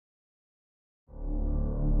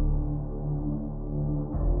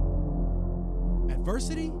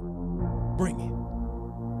Adversity, bring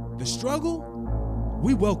it. The struggle,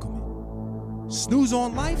 we welcome it. Snooze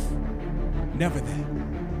on life, never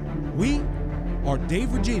that. We are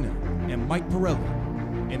Dave Regina and Mike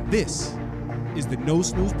Pirelli, and this is the No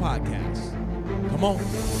Snooze Podcast. Come on.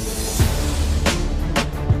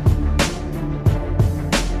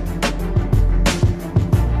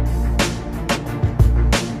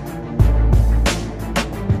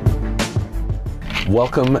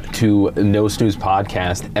 Welcome to No Snooze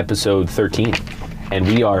Podcast, episode 13. And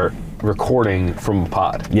we are recording from a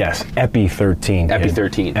pod. Yes, Epi 13. Epi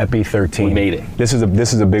 13. Epi 13. We made it. This is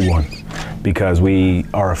a big one because we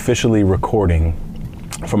are officially recording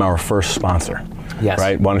from our first sponsor. Yes.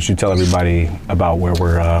 Right? Why don't you tell everybody about where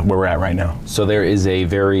we're at right now? So there is a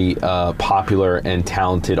very popular and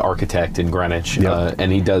talented architect in Greenwich, and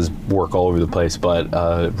he does work all over the place, but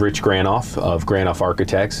Rich Granoff of Granoff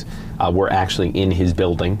Architects, we're actually in his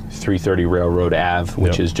building, 330 Railroad Ave,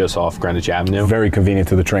 which is just off Greenwich Avenue. Very convenient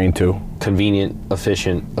to the train too. Convenient,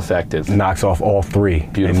 efficient, effective. Knocks off all three.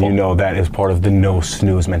 Beautiful. And you know that is part of the no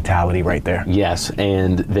snooze mentality right there. Yes,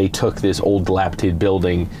 and they took this old dilapidated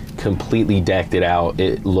building, completely decked it out.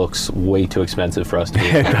 It looks way too expensive for us to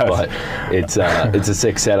do, but it's a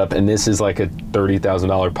sick setup, and this is like a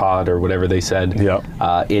 $30,000 pod or whatever they said. Yep.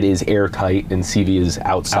 It is airtight, and CV is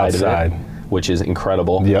outside of it, which is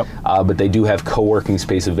incredible. Yep. But they do have co-working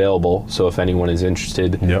space available, so if anyone is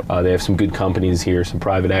interested, they have some good companies here, some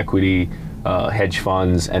private equity, hedge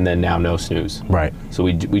funds, and then now No Snooze. Right. So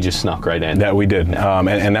we just snuck right in. That we did,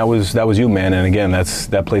 and that was you, man. And again,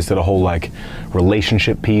 that plays to the whole like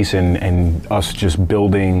relationship piece and us just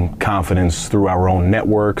building confidence through our own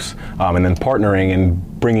networks, and then partnering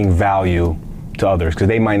and bringing value to others, because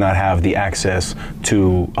they might not have the access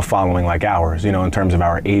to a following like ours, in terms of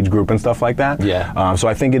our age group and stuff like that. Yeah. So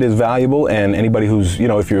I think it is valuable, and anybody who's,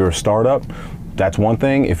 if you're a startup, that's one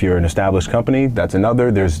thing. If you're an established company, that's another.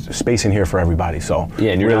 There's space in here for everybody. So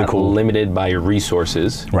yeah, and you're really not cool. limited by your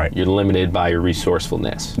resources. Right. You're limited by your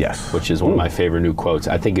resourcefulness. Yes. Which is one of my favorite new quotes.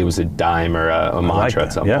 I think it was a dime or a mantra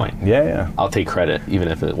at some point. Yeah. I'll take credit, even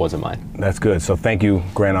if it wasn't mine. That's good. So thank you,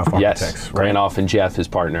 Granoff Architects. Yes. Right? Granoff and Jeff, his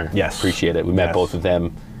partner. Yes. Appreciate it. We met both of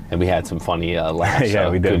them, and we had some funny laughs. Yeah,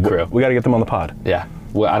 we did. Good crew. We got to get them on the pod. Yeah.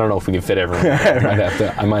 Well, I don't know if we can fit everyone.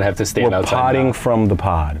 I might have to stand outside. We're podding from the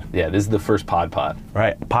pod. Yeah, this is the first pod.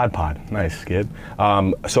 Right, pod. Nice, kid.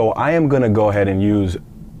 So I am going to go ahead and use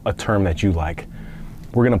a term that you like.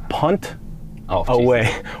 We're going to punt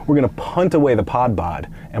away. We're going to punt away the pod,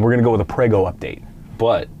 and we're going to go with a Prego update.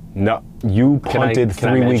 But no, you punted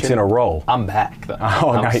 3 weeks in a row. I'm back, though.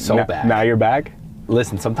 I'm back. Now you're back?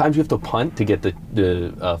 Listen, sometimes you have to punt to get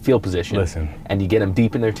the field position. Listen. And you get them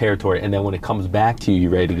deep in their territory, and then when it comes back to you,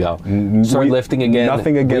 you're ready to go. Start lifting again.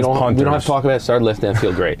 Nothing against punters. We don't have to talk about it. Start lifting and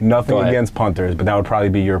feel great. Nothing against punters, but that would probably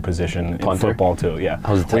be your position in football too. Yeah.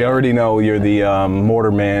 We already know you're the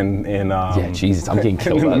mortar man in Jesus, I'm getting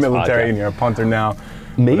killed in by the this military, podcast. And you're a punter now.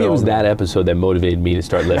 Maybe it was that episode that motivated me to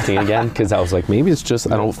start lifting again, because I was like, maybe it's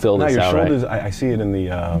just I don't fill this out right. Your shoulders, I see it in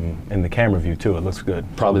the camera view too. It looks good.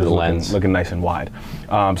 Probably the lens. Looking nice and wide.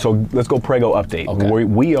 So let's go Prego update. Okay.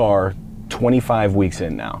 We are 25 weeks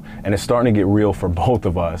in now, and it's starting to get real for both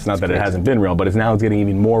of us. Not that it hasn't been real, but it's getting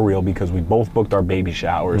even more real because we both booked our baby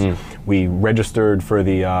showers. We registered for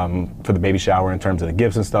the baby shower in terms of the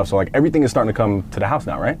gifts and stuff. So like everything is starting to come to the house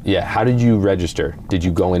now, right? Yeah. How did you register? Did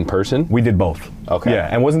you go in person? We did both. Okay. Yeah.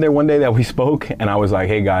 And wasn't there one day that we spoke and I was like,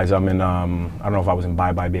 hey guys, I'm in I don't know if I was in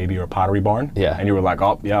Bye Bye Baby or Pottery Barn. Yeah. And you were like,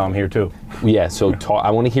 oh yeah, I'm here too. Yeah. So I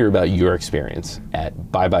want to hear about your experience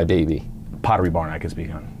at Bye Bye Baby. Pottery Barn I can speak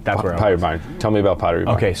on. That's where Pottery Barn. Tell me about Pottery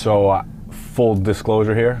Barn. Okay, so full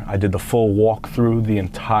disclosure here, I did the full walk through the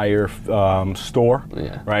entire store.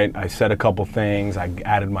 Yeah. Right. I said a couple things. I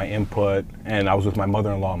added my input, and I was with my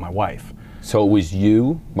mother-in-law and my wife. So it was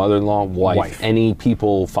you, mother-in-law, wife. Any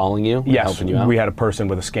people following you? Yes, helping you out? We had a person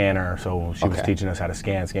with a scanner, so she was teaching us how to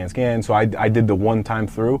scan. So I did the one time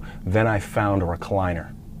through. Then I found a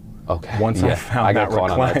recliner. Okay. Once I found that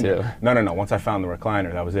caught recliner, on that too. No. Once I found the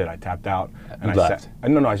recliner, that was it. I tapped out and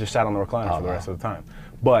I just sat on the recliner for the rest of the time.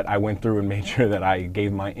 But I went through and made sure that I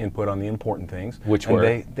gave my input on the important things. Which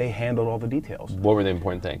were? They handled all the details. What were the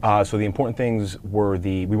important things? So the important things were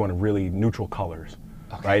we wanted really neutral colors,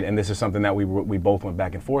 right? And this is something that we both went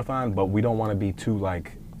back and forth on, but we don't want to be too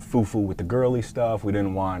like foo-foo with the girly stuff. We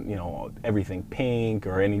didn't want, everything pink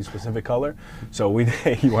or any specific color. So we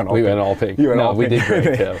went all pink. We did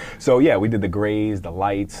great too. So yeah, we did the grays, the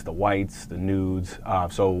lights, the whites, the nudes.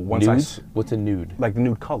 So once nudes? What's a nude? Like the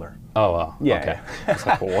nude color. Oh, yeah. Okay. I was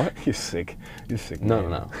like, what? You're sick.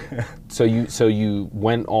 No. So you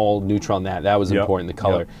went all neutral on that. That was important, the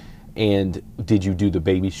color. And did you do the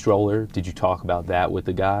baby stroller? Did you talk about that with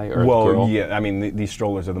the guy or the girl? Yeah. I mean, these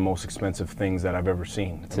strollers are the most expensive things that I've ever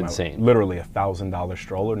seen. It's insane. Literally $1,000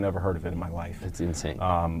 stroller. Never heard of it in my life. It's insane.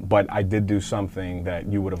 But I did do something that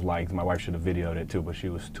you would have liked. My wife should have videoed it too, but she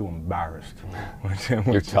was too embarrassed.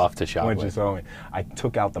 You're tough to shop when with. she saw me. I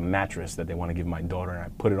took out the mattress that they want to give my daughter and I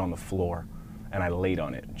put it on the floor and I laid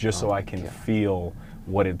on it just so I can feel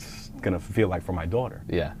what it's gonna feel like for my daughter.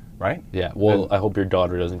 Yeah. Right? Yeah. Well, I hope your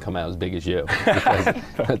daughter doesn't come out as big as you. Because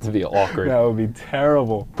that'd be awkward. That would be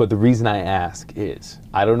terrible. But the reason I ask is,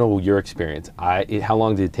 I don't know your experience. How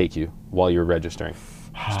long did it take you while you were registering?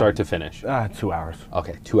 Start to finish? 2 hours.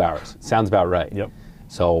 Okay, 2 hours. Sounds about right. Yep.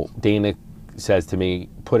 So Dana says to me,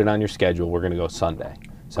 put it on your schedule, we're gonna go Sunday.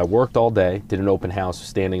 So I worked all day, did an open house,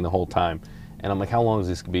 standing the whole time. And I'm like, how long is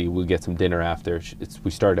this gonna be? We'll get some dinner after.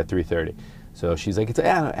 We started at 3:30. So she's like, it's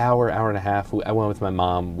an hour and a half. I went with my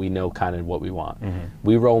mom. We know kind of what we want.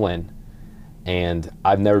 We roll in, and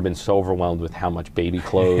I've never been so overwhelmed with how much baby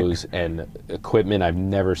clothes and equipment I've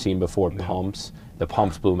never seen before. Pumps. The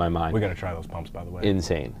pumps blew my mind. We got to try those pumps, by the way.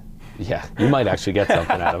 Insane. Yeah, you might actually get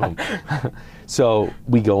something out of them. So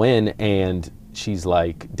we go in, and she's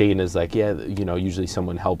like, Dana's like, yeah, you know, usually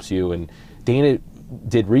someone helps you. And Dana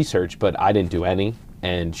did research, but I didn't do any.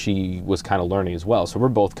 And she was kind of learning as well. So we're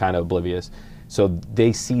both kind of oblivious. So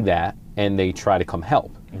they see that and they try to come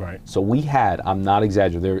help. Right. So we had, I'm not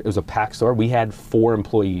exaggerating, it was a pack store. We had 4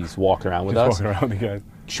 employees walking around with us. Walking around with you guys.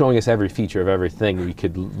 Showing us every feature of everything we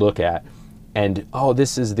could look at. And, oh,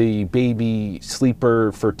 this is the baby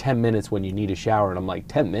sleeper for 10 minutes when you need a shower. And I'm like,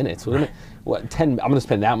 10 minutes? What, 10, I'm gonna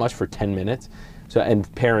spend that much for 10 minutes? So,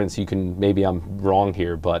 and parents, maybe I'm wrong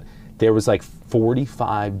here, but there was like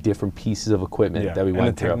 45 different pieces of equipment that we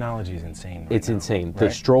went through. And the technology is insane. It's insane. The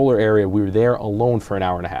stroller area, we were there alone for an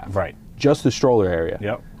hour and a half. Right. Just the stroller area.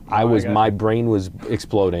 Yep. My brain was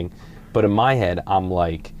exploding, but in my head, I'm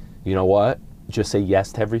like, you know what? Just say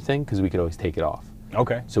yes to everything because we could always take it off.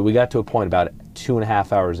 Okay. So we got to a point about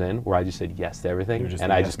 2.5 hours in where I just said yes to everything,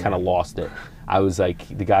 and I just kind of lost it. I was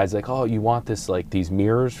like, the guy's like, oh, you want this, like these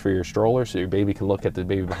mirrors for your stroller so your baby can look at the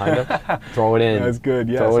baby behind him? Throw it in. That's good.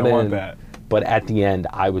 Yes, I want that. But at the end,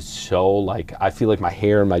 I was so like, I feel like my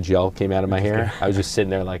hair and my gel came out of my hair. I was just sitting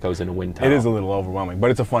there like I was in a wind tunnel. It is a little overwhelming,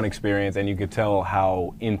 but it's a fun experience, and you could tell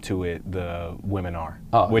how into it the women are,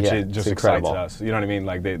 which just excites us. You know what I mean?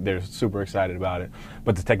 Like they're super excited about it.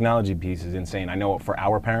 But the technology piece is insane. I know for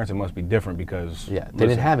our parents, it must be different because they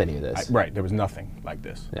didn't have any of this. Right, there was nothing like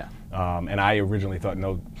this. Yeah. And I originally thought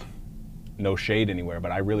no shade anywhere,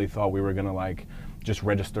 but I really thought we were gonna like just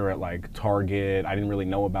register at like Target. I didn't really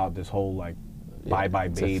know about this whole like bye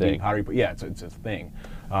baby pottery. It's a thing.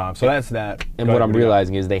 So that's that. And what I'm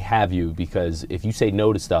realizing is they have you because if you say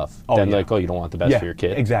no to stuff, then like, oh, you don't want the best for your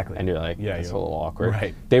kid. Exactly. And you're like, it's a little awkward.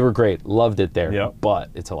 Right. They were great, loved it there,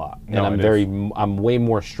 but it's a lot. No, and I'm way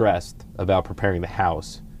more stressed about preparing the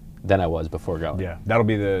house than I was before going. Yeah, that'll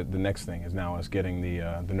be the next thing is now us getting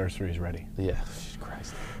the nurseries ready. Yeah,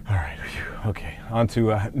 Christ. All right, okay, on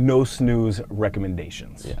to no snooze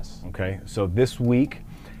recommendations. Yes. Okay, so this week,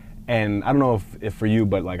 and I don't know if for you,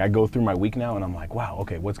 but like I go through my week now and I'm like, wow,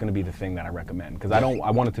 okay, what's gonna be the thing that I recommend? Because I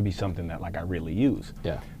want it to be something that like I really use.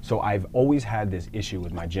 Yeah. So I've always had this issue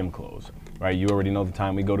with my gym clothes, right? You already know the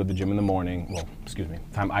time we go to the gym in the morning. Well, excuse me,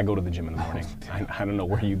 time I go to the gym in the morning. I don't know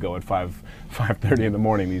where you go at 5:30 in the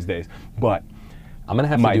morning these days, but I'm gonna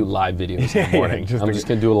have to do live videos in the morning. I'm just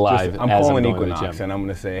gonna do a live. I'm as calling I'm going Equinox to the gym. and I'm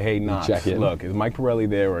gonna say, hey Knox, look, is Mike Pirelli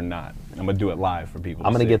there or not? I'm gonna do it live for people.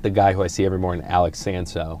 I'm gonna get the guy who I see every morning, Alex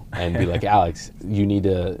Sanso, and be like, Alex, you need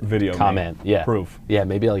to comment. Yeah. Proof. Yeah,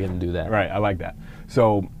 maybe I'll get him to do that. Right, I like that.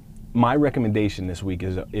 So my recommendation this week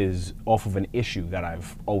is off of an issue that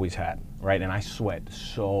I've always had, right? And I sweat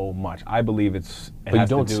so much. I believe but you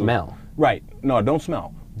don't smell. Right. No, I don't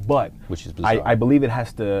smell. But which is bizarre. I believe it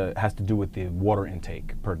has to do with the water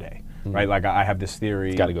intake per day, right? Like I have this theory.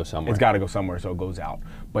 It's got to go somewhere. It's got to go somewhere, so it goes out.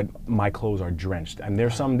 But my clothes are drenched, and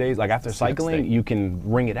there's some days, like after cycling, you can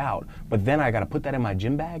wring it out, but then I got to put that in my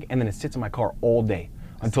gym bag, and then it sits in my car all day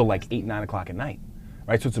until like 8, 9 o'clock at night,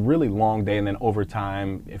 right? So it's a really long day, and then over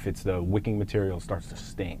time, if it's the wicking material, it starts to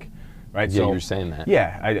stink, right? Yeah, so, you're saying that.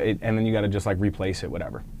 Yeah, and then you got to just like replace it,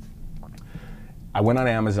 whatever. I went on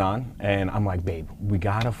Amazon and I'm like, babe, we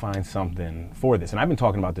gotta find something for this. And I've been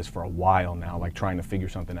talking about this for a while now, like trying to figure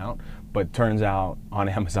something out. But turns out on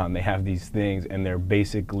Amazon they have these things and they're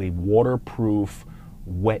basically waterproof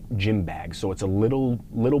wet gym bags. So it's a little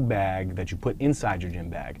bag that you put inside your gym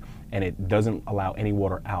bag and it doesn't allow any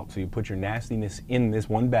water out. So you put your nastiness in this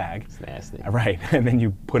one bag. It's nasty. Right, and then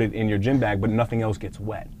you put it in your gym bag, but nothing else gets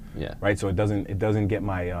wet. Yeah. Right. So it doesn't get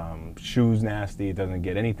my shoes nasty. It doesn't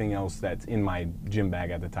get anything else that's in my gym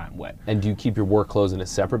bag at the time wet. And do you keep your work clothes in a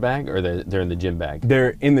separate bag, or they're in the gym bag?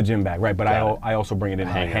 They're in the gym bag, right? But Got it. I also bring it in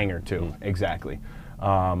a hanger too. Mm-hmm. Exactly.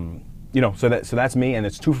 You know, so that's me, and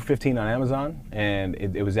it's 2 for $15 on Amazon, and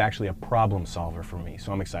it was actually a problem solver for me,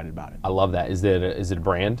 so I'm excited about it. I love that. Is it a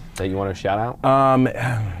brand that you want to shout out?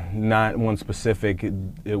 Not one specific.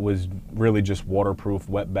 It was really just waterproof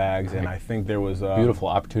wet bags, and I think there was a Beautiful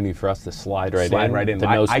opportunity for us to slide right in. The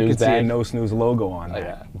No I snooze could see a bag. No Snooze logo on that.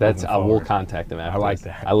 Yeah, that's. moving I will forward. contact them after. I like this.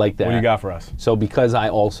 that. I like that. What do you got for us? So because I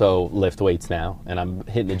also lift weights now, and I'm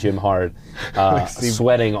hitting the gym hard,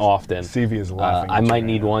 sweating often. Stevie is laughing. I at you might right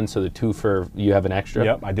need now. one, so the 2 for, you have an extra?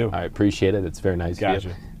 Yep, I do. I appreciate it. It's very nice of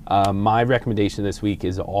you. Gotcha. My recommendation this week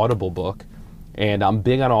is an Audible book, and I'm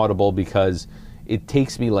big on Audible because it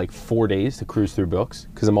takes me like 4 days to cruise through books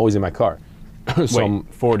because I'm always in my car. So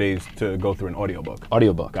Wait, 4 days to go through an audiobook.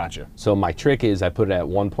 Audiobook. Gotcha. So my trick is I put it at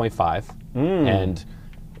 1.5, and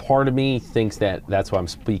part of me thinks that that's why I'm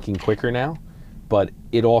speaking quicker now, but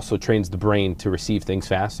it also trains the brain to receive things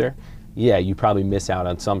faster. Yeah, you probably miss out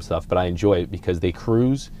on some stuff, but I enjoy it because they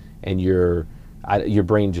cruise and your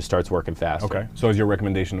brain just starts working faster. Okay. So is your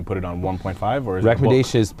recommendation to put it on 1.5 or is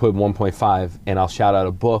Recommendation is to put 1.5, and I'll shout out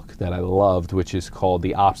a book that I loved, which is called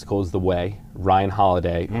The Obstacle is the Way. Ryan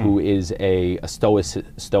Holiday, who is a stoic,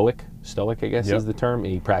 I guess is the term.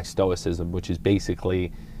 And he practices stoicism, which is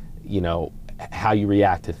basically, you know, how you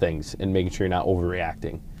react to things and making sure you're not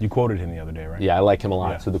overreacting. You quoted him the other day, right? Yeah, I like him a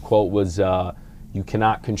lot. Yeah. So the quote was, you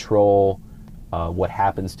cannot control what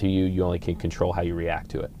happens to you, you only can control how you react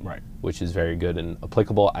to it. Right. Which is very good and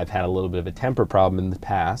applicable. I've had a little bit of a temper problem in the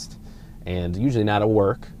past, and usually not at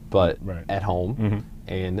work, but at home.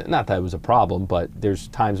 And not that it was a problem, but there's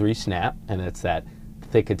times where you snap, and it's that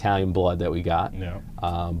thick Italian blood that we got. Yeah.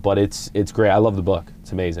 But it's great. I love the book.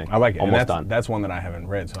 It's amazing. I like it. Almost and done. That's one that I haven't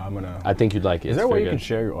read, so I'm gonna. I think you'd like it. Is there It's a way very you can good.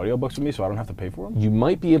 share your audiobooks with me so I don't have to pay for them? You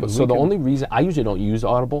might be able. So the can- only reason I usually don't use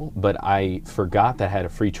Audible, but I forgot that I had a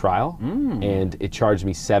free trial, and it charged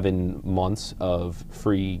me 7 months of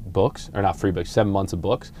free books, or not free books, 7 months of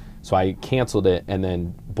books. So I canceled it and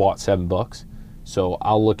then bought 7 books. So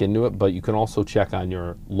I'll look into it, but you can also check on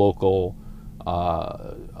your local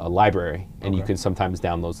library, and you can sometimes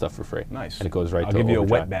download stuff for free. Nice. And it goes right I'll to give you a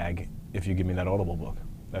Overdrive. wet bag if you give me that Audible book.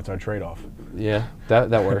 That's our trade-off. Yeah, that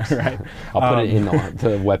works. Right. I'll put it in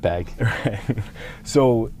the wet bag.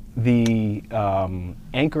 So the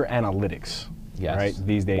Anchor Analytics, Yes. right?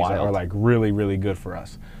 These days are Wild. like really, really good for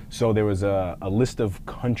us. So there was a list of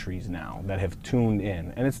countries now that have tuned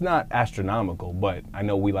in, and it's not astronomical, but I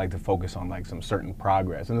know we like to focus on like some certain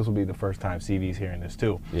progress, and this will be the first time CV's hearing this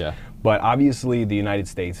too. Yeah. But obviously the United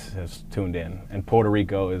States has tuned in, and Puerto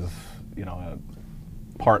Rico is, you know,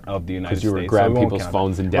 a part of the United States. you were grabbing we won't people's count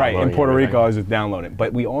phones that. and Right, downloading in Puerto everything. Rico I was just downloading.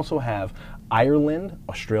 But we also have Ireland,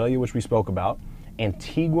 Australia, which we spoke about,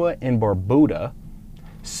 Antigua and Barbuda,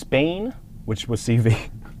 Spain, which was CV.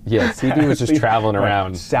 Yeah, CV was just traveling Right.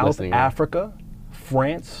 around. South listening. Africa,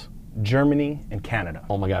 France, Germany, and Canada.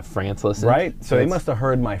 Oh my God, France listened. Right? So they That's- must have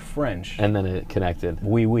heard my French. And then it connected.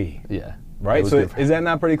 Oui. Yeah. Right? It was So good. is that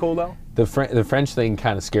not pretty cool though? The French thing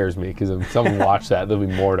kind of scares me because if someone watched that, they'll be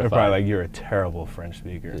mortified. They're probably like, you're a terrible French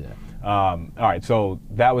speaker. Yeah. All right, so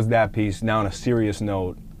that was that piece. Now on a serious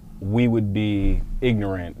note, we would be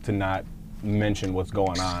ignorant to not mention what's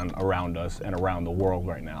going on around us and around the world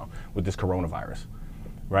right now with this coronavirus,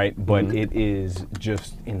 right? But it is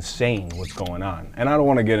just insane what's going on. And I don't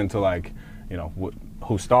want to get into like, you know,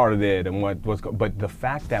 who started it and but the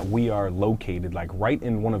fact that we are located like right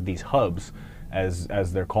in one of these hubs, as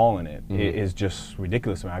they're calling it, is just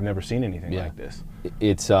ridiculous. Man, I've never seen anything like this.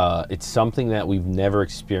 It's something that we've never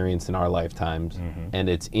experienced in our lifetimes, and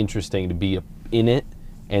it's interesting to be in it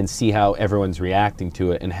and see how everyone's reacting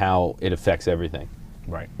to it and how it affects everything.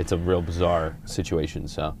 Right. It's a real bizarre situation.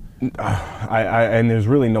 So And there's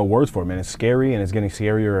really no words for it, man. It's scary, and it's getting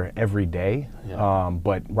scarier every day. Yeah.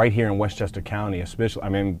 But right here in Westchester County, especially, I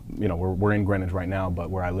mean, you know, we're in Greenwich right now, but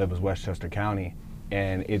where I live is Westchester County,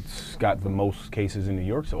 and it's got the most cases in New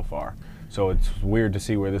York so far. So it's weird to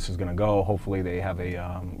see where this is going to go. Hopefully they have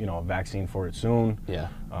a vaccine for it soon. yeah.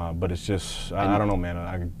 But it's just, I don't know, man.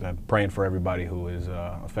 I'm praying for everybody who is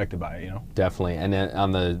affected by it, you know? Definitely, and then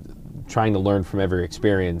on the trying to learn from every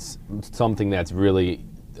experience, something that's really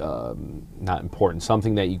not important,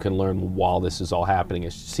 something that you can learn while this is all happening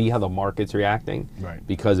is see how the market's reacting, Right.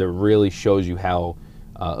 because it really shows you how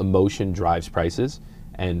emotion drives prices,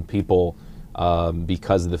 and people,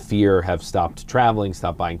 because of the fear, have stopped traveling,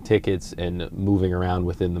 stopped buying tickets, and moving around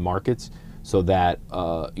within the markets, so that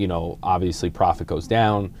obviously profit goes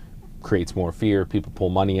down. creates more fear. People pull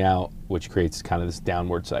money out, which creates kind of this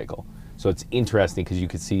downward cycle. So it's interesting because you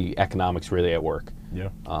could see economics really at work. Yeah.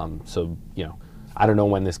 So, I don't know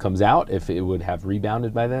when this comes out, if it would have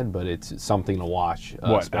rebounded by then, but it's something to watch.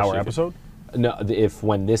 What, our episode? No,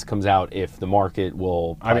 when this comes out, if the market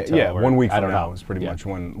will plateau. Yeah, 1 week from I don't now know. is pretty much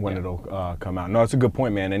when it'll come out. No, it's a good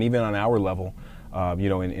point, man. And even on our level,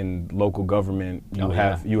 in local government,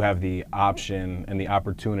 you have the option and the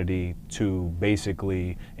opportunity to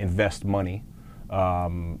basically invest money,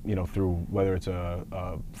 through whether it's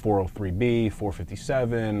a 403B,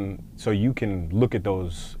 457. So you can look at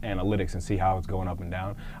those analytics and see how it's going up and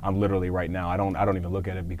down. I'm literally right now, I don't even look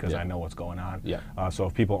at it because I know what's going on. Yeah. So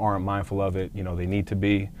if people aren't mindful of it, they need to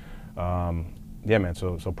be. Man.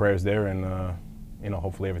 So prayers there, and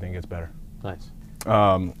hopefully everything gets better. Nice.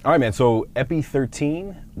 All right, man. So Epi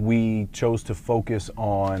 13, we chose to focus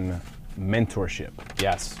on mentorship.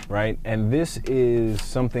 Yes. Right? And this is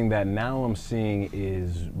something that now I'm seeing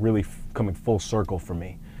is really coming full circle for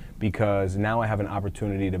me, because now I have an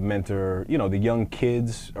opportunity to mentor, the young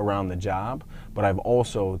kids around the job, but I've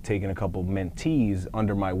also taken a couple mentees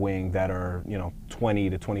under my wing that are, 20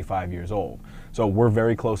 to 25 years old. So we're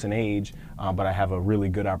very close in age, but I have a really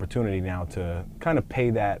good opportunity now to kind of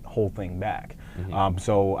pay that whole thing back. Mm-hmm.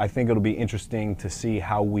 So I think it'll be interesting to see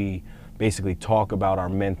how we basically talk about our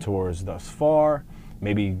mentors thus far,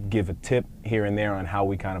 maybe give a tip here and there on how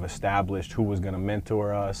we kind of established who was going to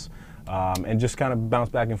mentor us, and just kind of bounce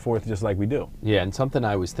back and forth just like we do. Yeah, and something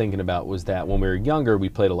I was thinking about was that when we were younger, we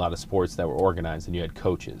played a lot of sports that were organized and you had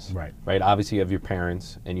coaches. Right. Right? Obviously you have your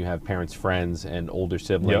parents and you have parents' friends and older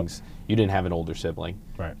siblings. Yep. You didn't have an older sibling.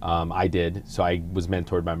 Right. I did, so I was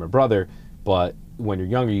mentored by my brother, but when you're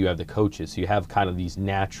younger, you have the coaches, so you have kind of these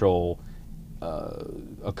natural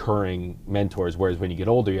occurring mentors, whereas when you get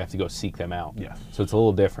older, you have to go seek them out. Yes. So it's a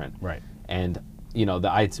little different. Right. And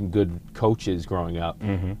I had some good coaches growing up,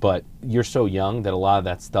 mm-hmm. but you're so young that a lot of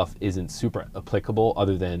that stuff isn't super applicable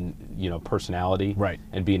other than, personality, right.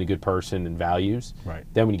 and being a good person and values. Right.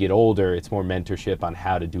 Then when you get older, it's more mentorship on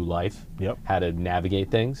how to do life, yep. how to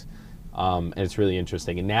navigate things. And it's really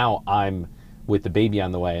interesting. And now I'm, with the baby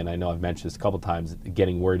on the way, and I know I've mentioned this a couple times,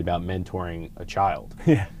 getting worried about mentoring a child.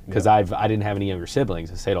 Yeah. Because I didn't have any younger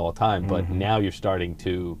siblings. I say it all the time, but mm-hmm. now you're starting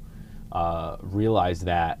to realize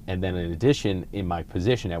that. And then in addition, in my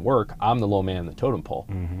position at work, I'm the low man in the totem pole.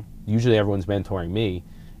 Mm-hmm. Usually everyone's mentoring me,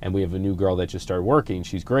 and we have a new girl that just started working.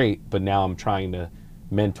 She's great, but now I'm trying to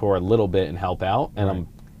mentor a little bit and help out, and right.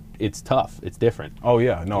 It's tough. It's different. Oh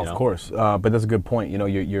yeah, no, of course. But that's a good point.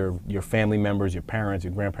 Your family members, your parents,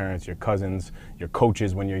 your grandparents, your cousins, your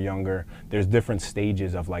coaches when you're younger. There's different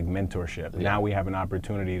stages of like mentorship. Yeah. Now we have an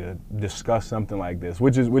opportunity to discuss something like this,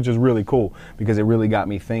 which is really cool, because it really got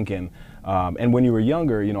me thinking. And when you were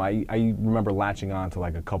younger, I remember latching on to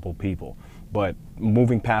like a couple people, but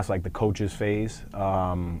moving past like the coaches phase,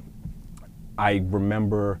 I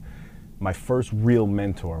remember my first real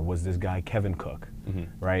mentor was this guy, Kevin Cook.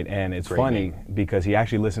 Mm-hmm. Right, and it's funny because he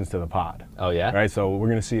actually listens to the pod. Oh yeah? Right, so we're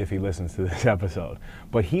gonna see if he listens to this episode.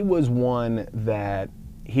 But he was one that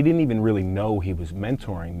he didn't even really know he was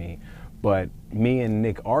mentoring me, but me and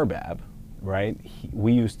Nick Arbab, right,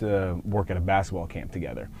 we used to work at a basketball camp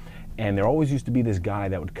together. And there always used to be this guy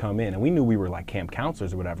that would come in, and we knew we were like camp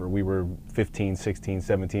counselors or whatever. We were 15, 16,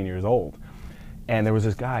 17 years old. And there was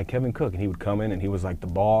this guy, Kevin Cook, and he would come in and he was like the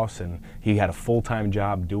boss, and he had a full-time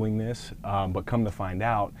job doing this, but come to find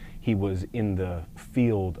out, he was in the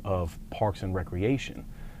field of parks and recreation,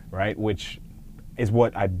 right? Which is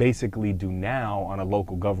what I basically do now on a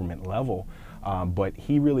local government level. But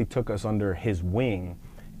he really took us under his wing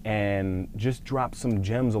and just dropped some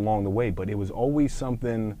gems along the way. But it was always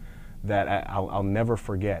something that I'll never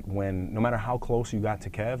forget, when no matter how close you got to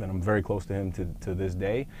Kev, and I'm very close to him to this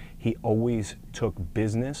day, he always took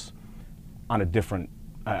business on a different,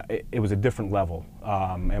 it was a different level.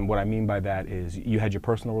 And what I mean by that is you had your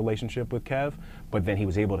personal relationship with Kev, but then he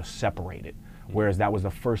was able to separate it. Whereas that was the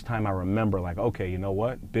first time I remember, like, okay, you know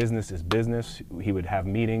what? Business is business. He would have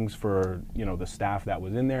meetings for, the staff that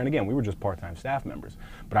was in there. And again, we were just part-time staff members.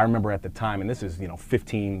 But I remember at the time, and this is,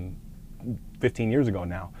 15 years ago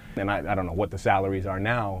now, and I don't know what the salaries are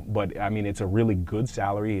now, but I mean, it's a really good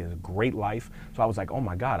salary, it's a great life. So I was like, oh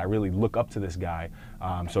my God, I really look up to this guy.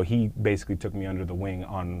 So he basically took me under the wing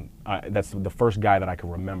on, that's the first guy that I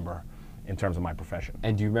can remember in terms of my profession.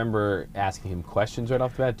 And do you remember asking him questions right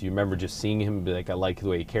off the bat? Do you remember just seeing him and be like, I like the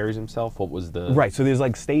way he carries himself? What was the... Right, so there's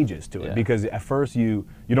like stages to it, because at first you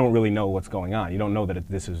don't really know what's going on. You don't know that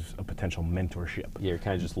this is a potential mentorship. Yeah, you're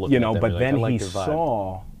kind of just looking at them, but then like, he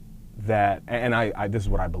saw that, and I this is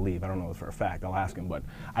what I believe, I don't know this for a fact, I'll ask him, but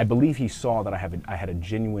I believe he saw that I had a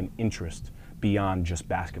genuine interest beyond just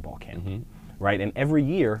basketball camp, right? And every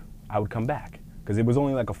year I would come back, because it was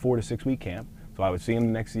only like a 4 to 6 week camp. So I would see him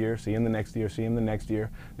the next year, see him the next year, see him the next year.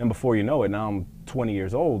 Then before you know it, now I'm 20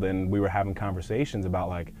 years old, and we were having conversations about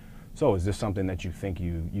like, so is this something that you think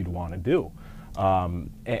you'd want to do?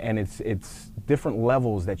 And it's different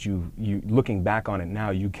levels that you looking back on it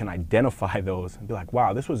now, you can identify those and be like,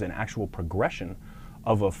 wow, this was an actual progression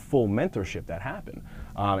of a full mentorship that happened.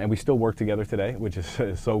 And we still work together today, which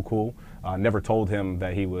is so cool. Never told him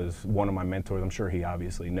that he was one of my mentors. I'm sure he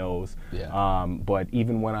obviously knows. Yeah. But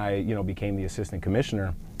even when I became the assistant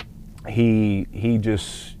commissioner, he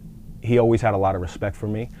always had a lot of respect for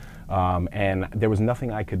me. And there was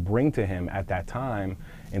nothing I could bring to him at that time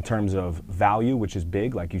in terms of value, which is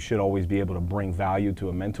big. Like, you should always be able to bring value to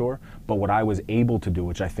a mentor. But what I was able to do,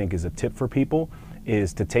 which I think is a tip for people,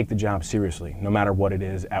 is to take the job seriously, no matter what it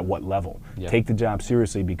is, at what level. Yeah. Take the job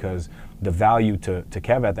seriously, because the value to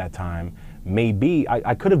Kev at that time may be,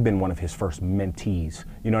 I could have been one of his first mentees,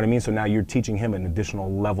 you know what I mean? So now you're teaching him an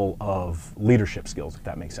additional level of leadership skills, if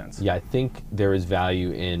that makes sense. Yeah, I think there is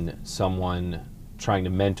value in someone trying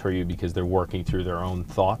to mentor you because they're working through their own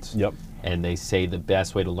thoughts. Yep. And they say the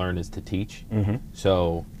best way to learn is to teach.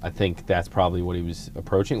 So I think that's probably what he was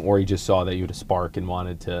approaching, or he just saw that you had a spark and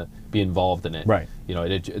wanted to be involved in it. Right. You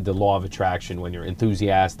know, the law of attraction, when you're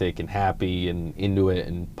enthusiastic and happy and into it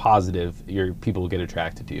and positive, people will get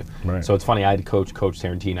attracted to you. Right. So it's funny, I had Coach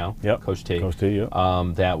Tarantino, Yep. Coach T. Coach T, yep.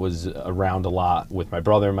 That was around a lot with my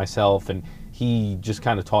brother and myself, and he just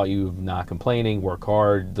kind of taught you not complaining, work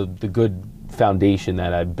hard, the good foundation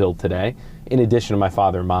that I built today, in addition to my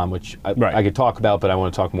father and mom, which I could talk about, but I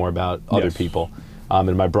want to talk more about other people.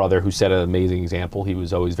 And my brother, who set an amazing example. He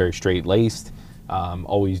was always very straight-laced,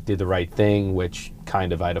 always did the right thing, which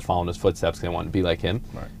kind of I had to follow in his footsteps because I wanted to be like him.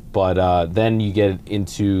 Right. But then you get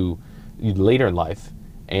into later in life,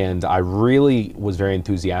 and I really was very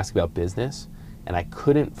enthusiastic about business, and I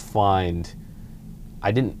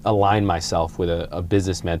didn't align myself with a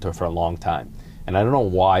business mentor for a long time. And I don't know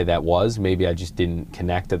why that was. Maybe I just didn't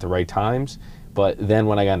connect at the right times. But then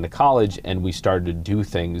when I got into college and we started to do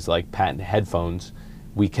things like patent headphones,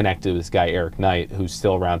 we connected with this guy, Eric Knight, who's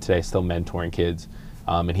still around today, still mentoring kids.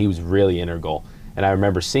 And he was really integral. And I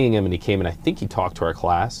remember seeing him, and he came and I think he talked to our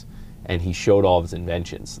class, and he showed all of his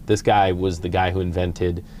inventions. This guy was the guy who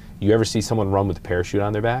invented, you ever see someone run with a parachute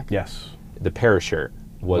on their back? Yes. The parachute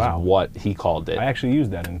was what he called it. I actually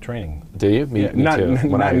used that in training. Do you? Me too.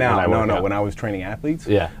 Not now. No. When I was training athletes.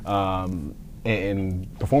 Yeah. In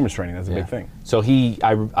performance training, that's a big thing. So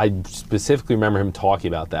I specifically remember him talking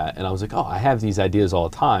about that, and I was like, oh, I have these ideas all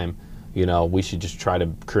the time. You know, we should just try to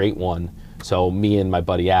create one. So me and my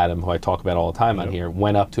buddy Adam, who I talk about all the time on here,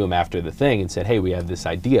 went up to him after the thing and said, hey, we have this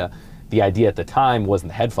idea. The idea at the time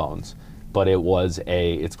wasn't the headphones, but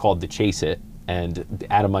it's called the Chase It. And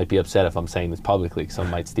Adam might be upset if I'm saying this publicly, because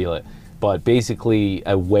someone might steal it. But basically,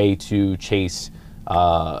 a way to chase,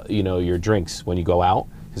 your drinks when you go out,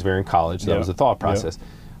 because we were in college. So that was the thought process.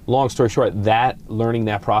 Long story short, learning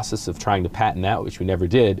that process of trying to patent that, which we never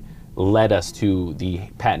did, led us to the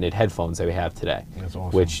patented headphones that we have today. That's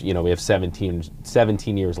awesome. Which we have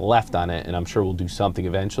 17 years left on it, and I'm sure we'll do something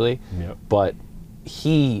eventually. Yep. But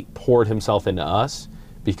he poured himself into us,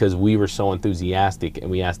 because we were so enthusiastic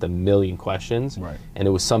and we asked a million questions, and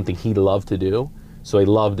it was something he loved to do. So he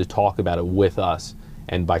loved to talk about it with us,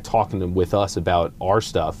 and by talking with us about our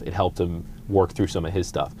stuff, it helped him work through some of his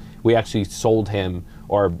stuff. We actually sold him,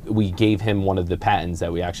 or we gave him one of the patents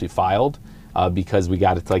that we actually filed, because we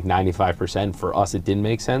got it to like 95%. For us, it didn't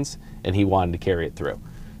make sense, and he wanted to carry it through.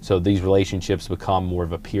 So these relationships become more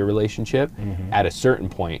of a peer relationship at a certain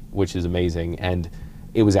point, which is amazing. And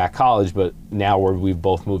it was at college, but now we've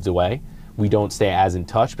both moved away. We don't stay as in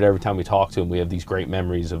touch, but every time we talk to him, we have these great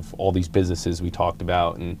memories of all these businesses we talked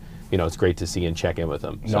about, and it's great to see and check in with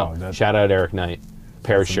him. So shout out Eric Knight,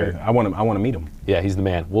 Parachute. I want to meet him. Yeah, he's the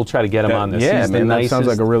man. We'll try to get him on this. Yeah, he's man, that sounds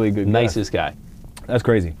like a really good nicest guy. That's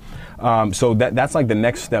crazy. So that's like the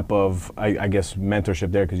next step of, I guess,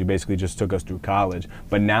 mentorship there, because you basically just took us through college.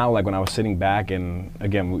 But now, like when I was sitting back, and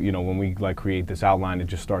again, when we like create this outline, it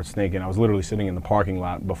just starts thinking. I was literally sitting in the parking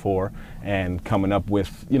lot before and coming up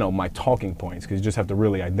with, my talking points, because you just have to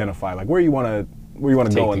really identify like where you want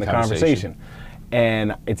to go in the conversation.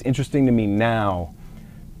 And it's interesting to me now,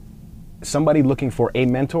 somebody looking for a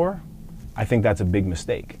mentor, I think that's a big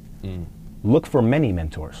mistake. Look for many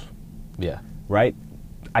mentors. Yeah. Right?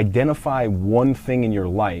 Identify one thing in your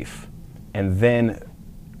life and then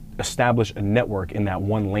establish a network in that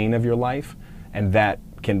one lane of your life, and that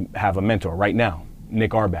can have a mentor right now.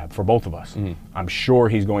 Nick Arbab for both of us. I'm sure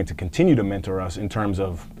he's going to continue to mentor us in terms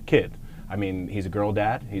of the kid. I mean, he's a girl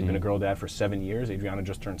dad. He's been a girl dad for 7 years. Adriana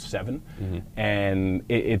just turned 7. And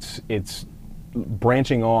it's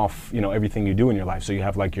branching off, everything you do in your life. So you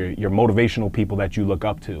have like your motivational people that you look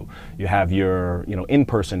up to. You have your,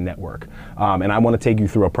 in-person network. And I want to take you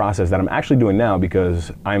through a process that I'm actually doing now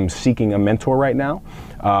because I'm seeking a mentor right now.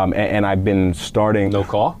 And I've been starting. No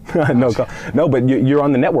call? No call. No, but you're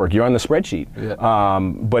on the network. You're on the spreadsheet. Yeah.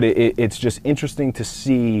 But it's just interesting to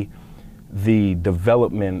see the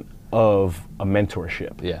development of a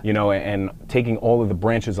mentorship, and taking all of the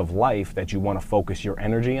branches of life that you want to focus your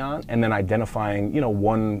energy on, and then identifying,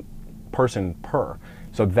 one person per.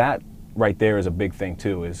 So that right there is a big thing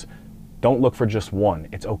too, is don't look for just one.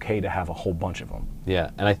 It's okay to have a whole bunch of them.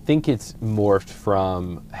 Yeah, and I think it's morphed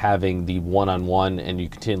from having the one-on-one and you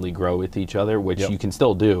continually grow with each other, which you can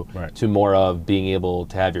still do, to more of being able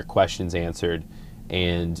to have your questions answered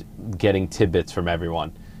and getting tidbits from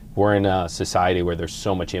everyone. We're in a society where there's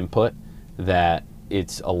so much input that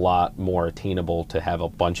it's a lot more attainable to have a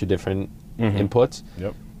bunch of different inputs.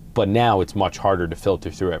 But now it's much harder to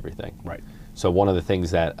filter through everything. So one of the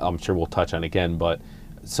things that I'm sure we'll touch on again, but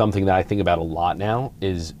something that I think about a lot now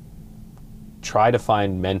is try to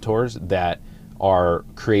find mentors that are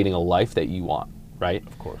creating a life that you want, right?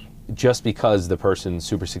 Of course. Just because the person's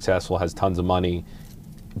super successful, has tons of money,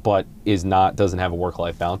 but doesn't have a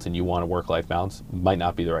work-life balance, and you want a work-life balance, might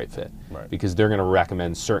not be the right fit. Because they're going to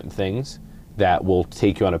recommend certain things that will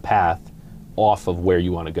take you on a path off of where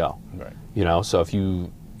you want to go. So if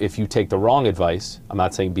you take the wrong advice, I'm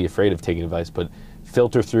not saying be afraid of taking advice, but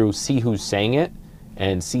filter through, see who's saying it,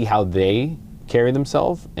 and see how they carry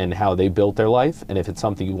themselves and how they built their life. And if it's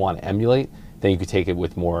something you want to emulate, then you could take it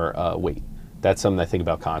with more weight. That's something I think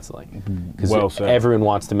about constantly. Because everyone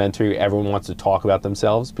wants to mentor you, everyone wants to talk about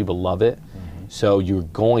themselves, people love it. So you're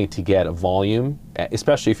going to get a volume,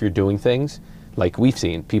 especially if you're doing things like we've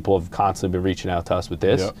seen. People have constantly been reaching out to us with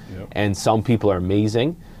this. And some people are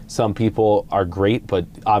amazing. Some people are great, but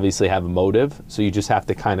obviously have a motive. So you just have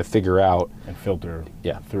to kind of figure out. And filter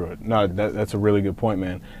through it. No, that's a really good point,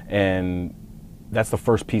 man. And that's the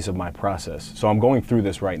first piece of my process. So I'm going through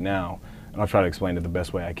this right now. And I'll try to explain it the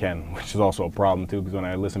best way I can, which is also a problem too, because when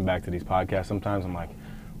I listen back to these podcasts, sometimes I'm like,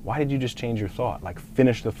 why did you just change your thought? Like,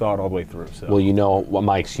 finish the thought all the way through. So. Well, what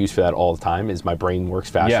my excuse for that all the time is my brain works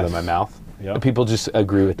faster than my mouth. And people just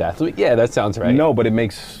agree with that. So, yeah, that sounds right. No, but it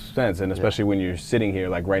makes sense, and especially when you're sitting here,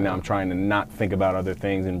 like right now, I'm trying to not think about other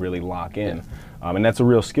things and really lock in. And that's a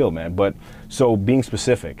real skill, man. But so being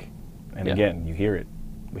specific, and again, you hear it.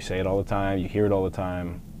 We say it all the time. You hear it all the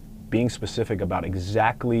time. Being specific about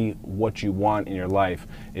exactly what you want in your life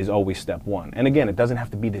is always step one. And again, it doesn't have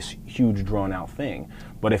to be this huge drawn out thing,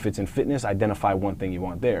 but if it's in fitness, identify one thing you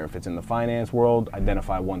want there. If it's in the finance world,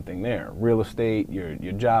 identify one thing there. Real estate, your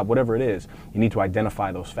job, whatever it is, you need to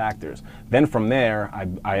identify those factors. Then from there,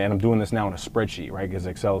 I'm doing this now in a spreadsheet, right? Because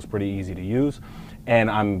Excel is pretty easy to use. And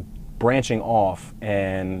I'm branching off,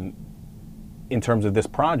 and in terms of this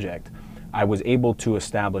project, I was able to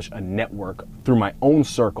establish a network through my own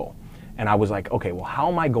circle. And I was like, okay, well,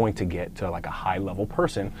 how am I going to get to like a high level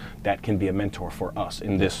person that can be a mentor for us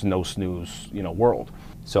in this no snooze, world?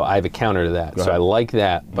 So I have a counter to that. So I like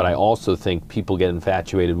that, but I also think people get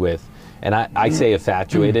infatuated with, and I say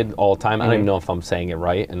infatuated all the time. I don't even know if I'm saying it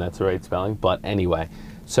right, and that's the right spelling, but anyway.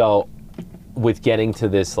 So with getting to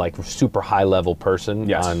this like super high level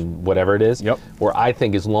person on whatever it is, where I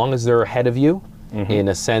think as long as they're ahead of you in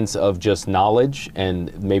a sense of just knowledge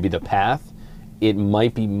and maybe the path, it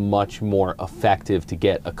might be much more effective to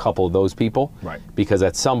get a couple of those people. Because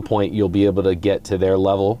at some point you'll be able to get to their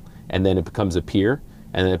level, and then it becomes a peer,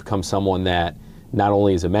 and then it becomes someone that not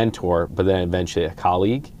only is a mentor, but then eventually a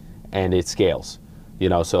colleague, and it scales.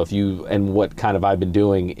 So what kind of I've been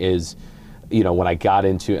doing is, when I got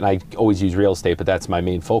into, and I always use real estate, but that's my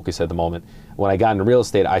main focus at the moment. When I got into real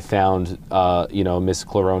estate, I found, Miss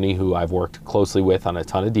Claroni, who I've worked closely with on a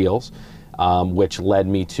ton of deals, which led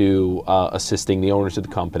me to assisting the owners of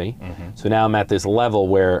the company. So now I'm at this level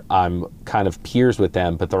where I'm kind of peers with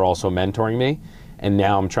them, but they're also mentoring me. And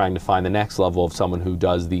now I'm trying to find the next level of someone who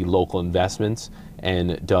does the local investments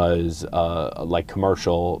and does like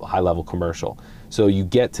commercial, high-level commercial. So you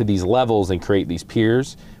get to these levels and create these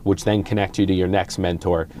peers, which then connect you to your next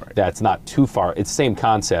mentor. That's not too far. It's the same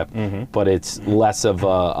concept, but it's less of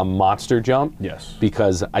a monster jump.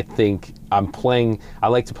 Because I think I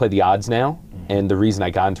like to play the odds now. And the reason I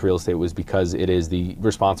got into real estate was because it is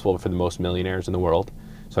responsible for the most millionaires in the world.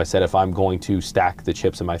 So I said, if I'm going to stack the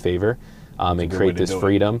chips in my favor, and create this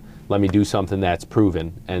freedom. Let me do something that's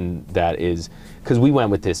proven, and that is, because we went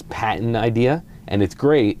with this patent idea, and it's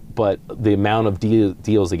great, but the amount of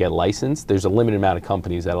deals that get licensed, there's a limited amount of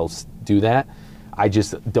companies that'll do that. I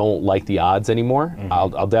just don't like the odds anymore.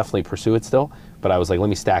 I'll definitely pursue it still, but I was like, let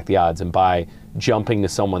me stack the odds, and by jumping to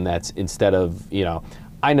someone that's, instead of,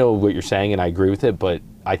 I know what you're saying and I agree with it, but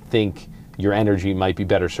I think your energy might be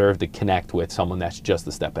better served to connect with someone that's just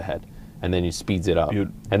a step ahead, and then it speeds it up.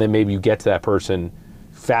 And then maybe you get to that person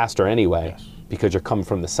faster anyway, because you're coming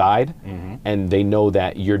from the side, and they know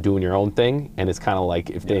that you're doing your own thing, and it's kind of like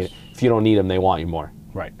if you don't need them, they want you more.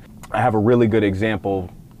 Right. I have a really good example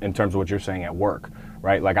in terms of what you're saying at work,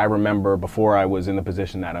 right? Like I remember before I was in the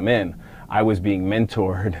position that I'm in, I was being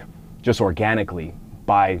mentored just organically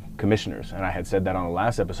by commissioners. And I had said that on the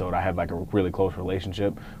last episode, I had like a really close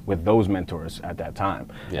relationship with those mentors at that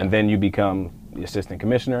time. And then you become the assistant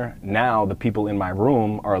commissioner. Now the people in my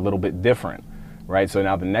room are a little bit different, right? So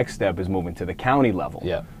now the next step is moving to the county level.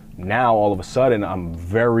 Now all of a sudden I'm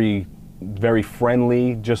very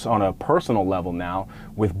friendly just on a personal level now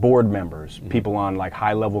with board members, people on like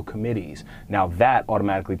high level committees. Now that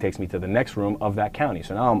automatically takes me to the next room of that county.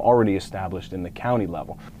 So now I'm already established in the county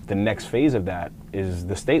level. The next phase of that is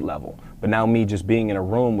the state level. But now me just being in a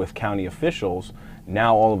room with county officials,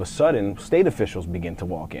 now all of a sudden state officials begin to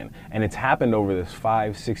walk in. And it's happened over this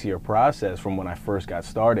 5-6 year process from when I first got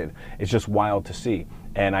started. It's just wild to see.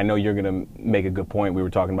 And I know you're going to make a good point. We were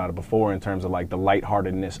talking about it before in terms of like the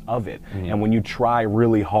lightheartedness of it. And when you try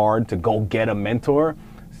really hard to go get a mentor,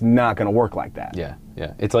 it's not going to work like that. Yeah.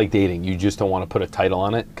 It's like dating. You just don't want to put a title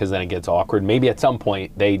on it because then it gets awkward. Maybe at some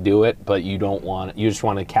point they do it, but you don't want it. You just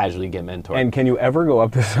want to casually get mentored. And can you ever go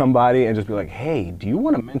up to somebody and just be like, hey, do you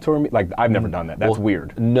want to mentor me? Like, I've never done that. That's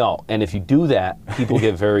weird. No. And if you do that, people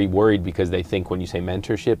get very worried because they think when you say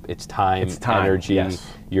mentorship, it's time, energy.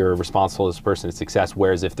 You're responsible as a person of success.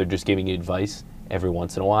 Whereas if they're just giving you advice every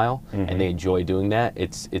once in a while and they enjoy doing that,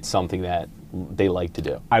 it's something that they like to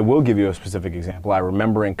do. I will give you a specific example. I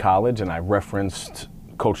remember in college, and I referenced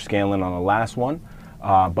Coach Scanlon on the last one,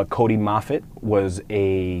 but Cody Moffitt was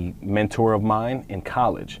a mentor of mine in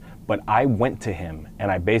college. But I went to him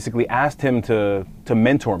and I basically asked him to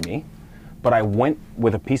mentor me, but I went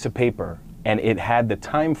with a piece of paper and it had the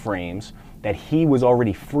time frames that he was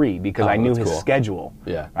already free because I knew his schedule.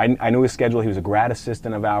 I knew his schedule. He was a grad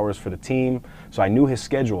assistant of ours for the team, so I knew his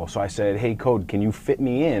schedule. So I said, hey, Code, can you fit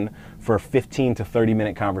me in for a 15 to 30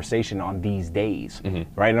 minute conversation on these days,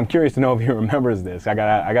 right? And I'm curious to know if he remembers this. I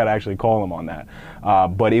gotta actually call him on that.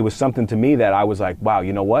 But it was something to me that I was like, wow,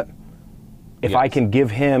 you know what? If I can give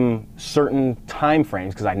him certain time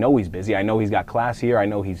frames, because I know he's busy, I know he's got class here, I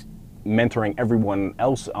know he's mentoring everyone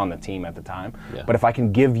else on the team at the time. But if I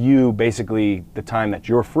can give you basically the time that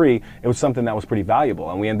you're free, it was something that was pretty valuable.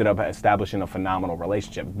 And we ended up establishing a phenomenal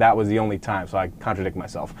relationship. That was the only time, so I contradict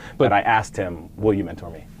myself, but I asked him, will you mentor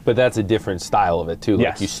me? But that's a different style of it too.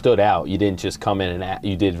 Like you stood out. You didn't just come in and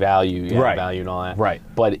you did value, you had value and all that.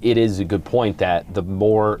 But it is a good point that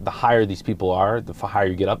the higher these people are, the higher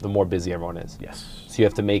you get up, the more busy everyone is. So you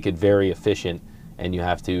have to make it very efficient, and you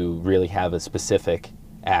have to really have a specific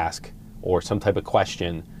ask or some type of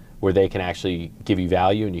question where they can actually give you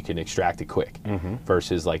value and you can extract it quick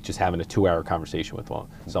versus like just having a 2-hour conversation with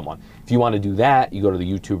someone. If you want to do that, you go to the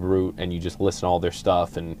YouTube route and you just listen to all their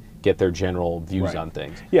stuff and get their general views on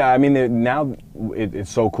things. Yeah, I mean, now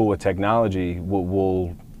it's so cool with technology.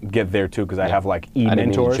 We'll get there too because I have like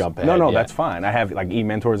e-mentors. No, that's fine. I have like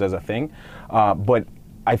e-mentors as a thing. But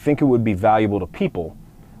I think it would be valuable to people.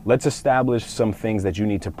 Let's establish some things that you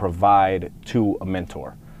need to provide to a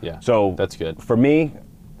mentor. So that's good. For me,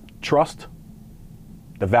 trust,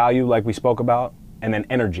 the value like we spoke about, and then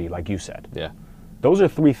energy like you said. Those are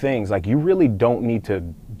 3 things. Like you really don't need to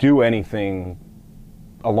do anything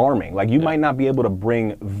alarming. Like you might not be able to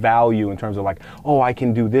bring value in terms of like, oh, I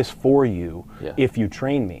can do this for you if you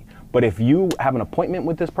train me. But if you have an appointment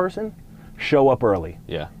with this person, show up early.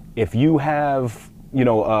 If you have,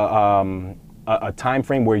 a time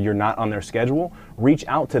frame where you're not on their schedule, reach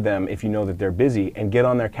out to them if you know that they're busy and get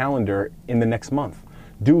on their calendar in the next month.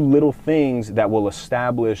 Do little things that will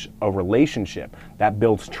establish a relationship that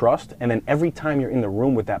builds trust, and then every time you're in the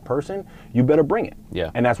room with that person, you better bring it.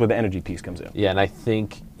 And that's where the energy piece comes in. And I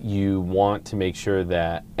think you want to make sure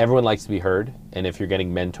that everyone likes to be heard, and if you're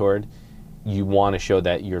getting mentored, you want to show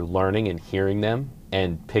that you're learning and hearing them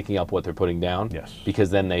and picking up what they're putting down.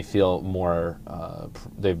 Because then they feel more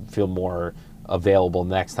available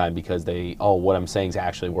next time because what I'm saying is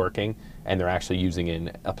actually working and they're actually using it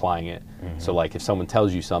and applying it. So like if someone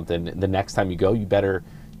tells you something, the next time you go, you better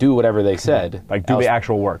do whatever they said. Like do the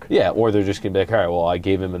actual work. Yeah, or they're just going to be like, all right, well, I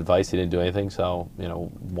gave him advice, he didn't do anything, so, you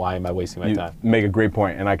know, why am I wasting my time? Make a great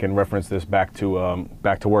point, and I can reference this back to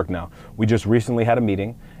work now. We just recently had a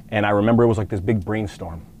meeting, and I remember it was like this big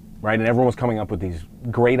brainstorm, right? And everyone was coming up with these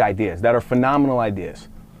great ideas that are phenomenal ideas.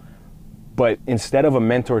 But instead of a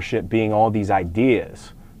mentorship being all these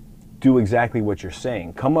ideas, do exactly what you're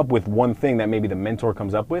saying. Come up with one thing that maybe the mentor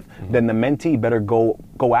comes up with, then the mentee better go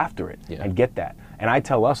after it and get that. And I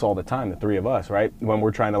tell us all the time, the three of us, right, when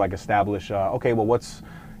we're trying to like establish, okay, well, what's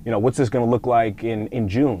this going to look like in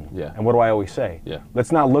June? Yeah. And what do I always say? Yeah.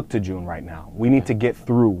 Let's not look to June right now. We need to get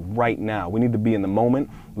through right now. We need to be in the moment.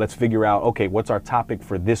 Let's figure out, okay, what's our topic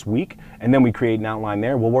for this week? And then we create an outline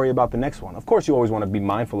there. We'll worry about the next one. Of course, you always want to be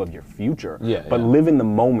mindful of your future, but live in the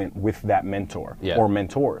moment with that mentor or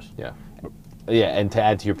mentors. Yeah. Yeah, and to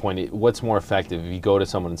add to your point, what's more effective if you go to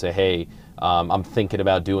someone and say, hey, I'm thinking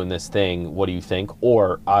about doing this thing, what do you think?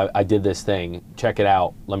 Or I did this thing, check it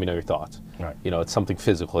out, let me know your thoughts. Right. You know, it's something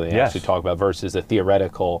physical they actually talk about versus a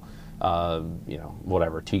theoretical,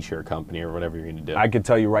 whatever, t-shirt company or whatever you're going to do. I could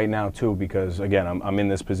tell you right now too, because again, I'm in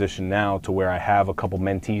this position now to where I have a couple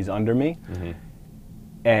mentees under me,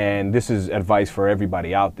 and this is advice for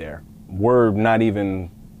everybody out there. We're not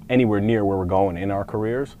even anywhere near where we're going in our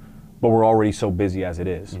careers, but we're already so busy as it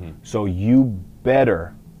is. So you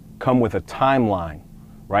better come with a timeline,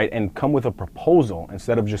 right? And come with a proposal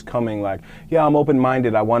instead of just coming like, yeah, I'm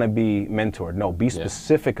open-minded, I want to be mentored. No, be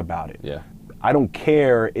specific about it. Yeah. I don't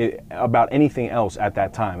care about anything else at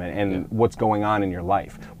that time and what's going on in your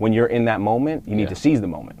life. When you're in that moment, you need to seize the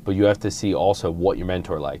moment. But you have to see also what your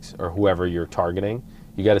mentor likes or whoever you're targeting.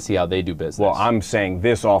 You got to see how they do business. Well, I'm saying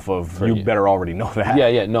this off of you better already know that.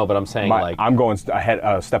 Yeah, no, but I'm saying I'm going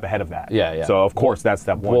a step ahead of that. Yeah. So of course that's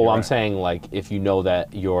step one. Well, I'm saying like if you know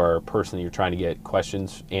that your person you're trying to get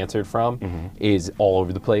questions answered from is all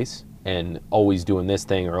over the place and always doing this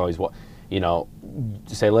thing or always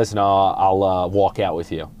say, listen, I'll walk out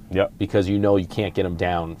with you. Yep. Because you know you can't get them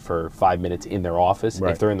down for 5 minutes in their office.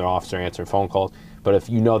 Right. If they're in their office, they're answering phone calls. But if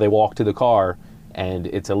you know they walk to the car and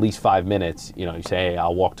it's at least 5 minutes, you say, hey,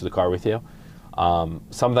 I'll walk to the car with you.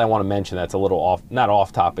 Something I want to mention that's a little not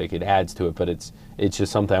off topic, it adds to it, but it's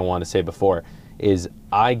just something I wanted to say before, is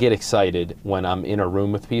I get excited when I'm in a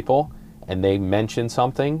room with people and they mention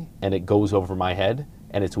something and it goes over my head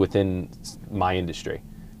and it's within my industry,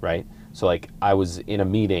 right? So like I was in a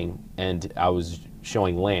meeting and I was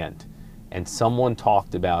showing land and someone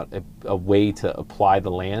talked about a way to apply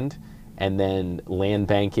the land and then land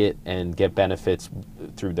bank it and get benefits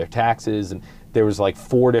through their taxes. And there was like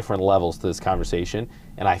 4 different levels to this conversation.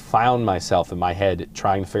 And I found myself in my head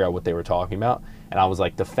trying to figure out what they were talking about. And I was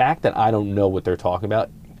like, the fact that I don't know what they're talking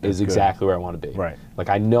about is exactly where I want to be. Right. Like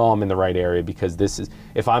I know I'm in the right area because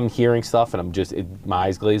if I'm hearing stuff and my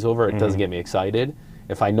eyes glaze over, it doesn't get me excited.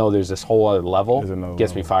 If I know there's this whole other level, it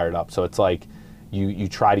gets me fired up. So it's like you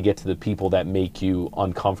try to get to the people that make you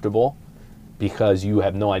uncomfortable because you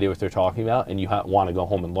have no idea what they're talking about and you want to go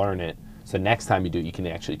home and learn it. So next time you do, you can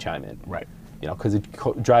actually chime in. Right. Because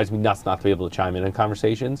it drives me nuts not to be able to chime in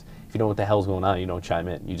conversations. If you know what the hell's going on, you don't chime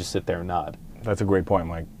in. You just sit there and nod. That's a great point,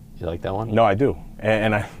 Mike. You like that one? No, I do.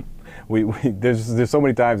 And there's so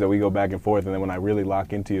many times that we go back and forth, and then when I really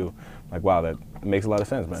lock into you, like, wow, that makes a lot of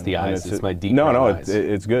sense, man. It's the eyes. It's my deep eyes.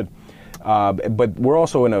 It's good. But we're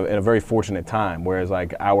also in a very fortunate time, whereas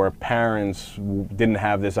like our parents didn't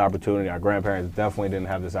have this opportunity, our grandparents definitely didn't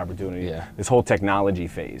have this opportunity. Yeah. This whole technology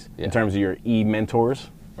phase in terms of your e-mentors,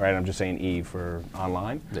 right? I'm just saying E for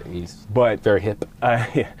online. The E's. But very hip.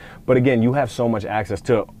 But again, you have so much access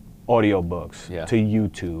to audiobooks, to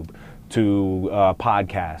YouTube, to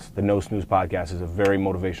podcasts. The No Snooze podcast is a very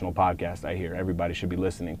motivational podcast, I hear. Everybody should be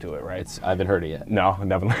listening to it, right? I haven't heard it yet. No,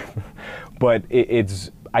 definitely. But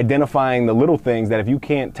it's identifying the little things that if you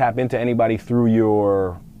can't tap into anybody through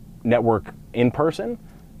your network in person,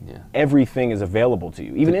 everything is available to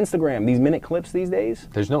you. Even Instagram, these minute clips these days.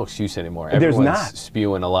 There's no excuse anymore. There's Everyone's not.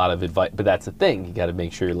 Spewing a lot of advice, but that's the thing. You got to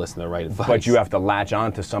make sure you're listening to the right advice. But you have to latch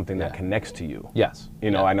on to something that connects to you. Yes.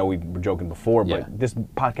 I know we were joking before, but this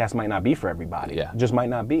podcast might not be for everybody. Yeah. It just might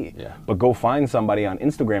not be. Yeah. But go find somebody on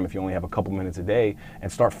Instagram if you only have a couple minutes a day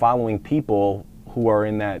and start following people who are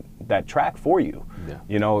in that track for you.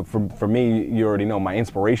 Yeah. For me, you already know my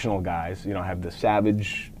inspirational guys. I have the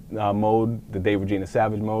Savage mode, the Dave Regina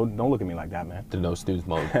Savage mode. Don't look at me like that, man. The No Snooze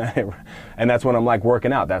mode. And that's when I'm like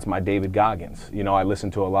working out. That's my David Goggins. I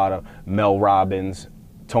listen to a lot of Mel Robbins,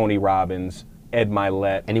 Tony Robbins, Ed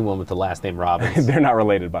Milet. Anyone with the last name Robbins. They're not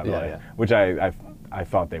related, by the way. Yeah. Which I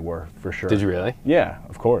thought they were, for sure. Did you really? Yeah,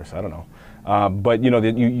 of course. I don't know. But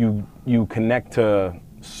you connect to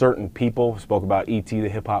certain people. Spoke about E.T. the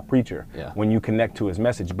hip hop preacher. Yeah. When you connect to his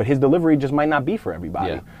message, but his delivery just might not be for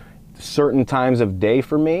everybody. Yeah. Certain times of day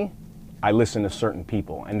for me, I listen to certain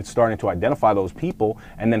people, and it's starting to identify those people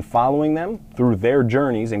and then following them through their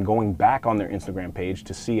journeys and going back on their Instagram page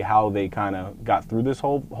to see how they kind of got through this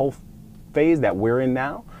whole phase that we're in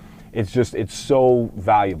now. It's so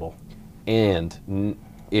valuable. And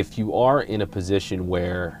if you are in a position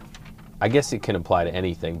where, I guess it can apply to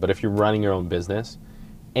anything, but if you're running your own business,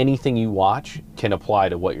 anything you watch can apply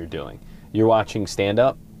to what you're doing. You're watching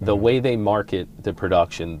stand-up, the way they market the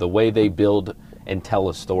production, the way they build and tell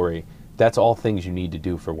a story, that's all things you need to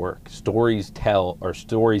do for work. Stories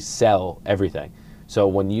sell everything. So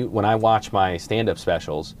when I watch my stand-up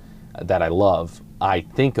specials that I love, I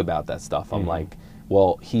think about that stuff. I'm like,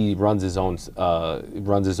 well, he runs his own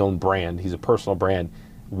brand. He's a personal brand.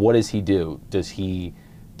 What does he do? Does he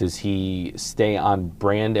stay on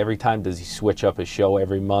brand every time? Does he switch up his show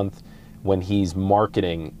every month? When he's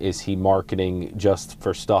marketing, is he marketing just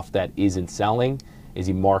for stuff that isn't selling? Is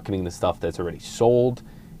he marketing the stuff that's already sold?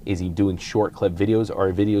 Is he doing short clip videos?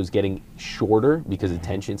 Are videos getting shorter because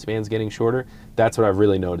attention span's getting shorter? That's what I've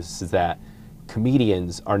really noticed, is that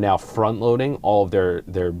comedians are now front loading all of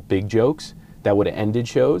their big jokes that would have ended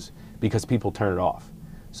shows because people turn it off.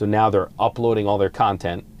 So now they're uploading all their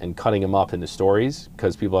content and cutting them up into stories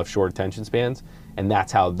because people have short attention spans, and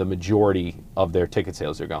that's how the majority of their ticket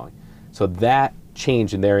sales are going. So that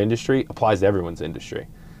change in their industry applies to everyone's industry.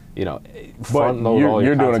 You know, front load all your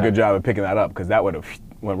You're doing a content. good job of picking that up, because that would have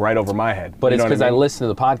went right over my head. But You it's know what because I mean? listen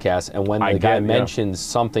to the podcast, and when the guy mentions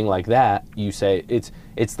something like that, you say,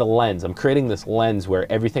 it's the lens. I'm creating this lens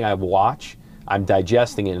where everything I watch, I'm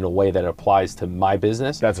digesting it in a way that applies to my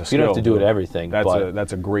business. That's a skill. You don't have to do it everything.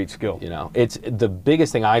 That's a great skill. You know, it's the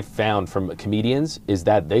biggest thing I've found from comedians is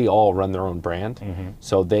that they all run their own brand.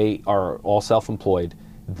 So they are all self-employed.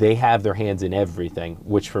 They have their hands in everything,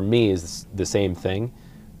 which for me is the same thing,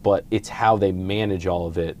 but it's how they manage all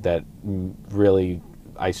of it that really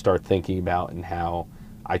I start thinking about, and how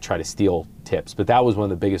I try to steal tips. But that was one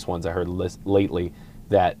of the biggest ones I heard lately,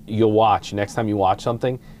 that you'll watch, next time you watch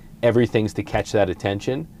something, everything's to catch that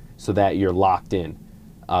attention so that you're locked in,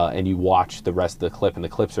 and you watch the rest of the clip, and the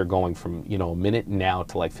clips are going from, you know, a minute now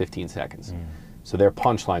to like 15 seconds. So their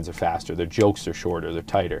punchlines are faster, their jokes are shorter, they're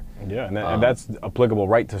tighter. Yeah, and that's applicable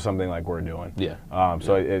right to something like we're doing. Yeah.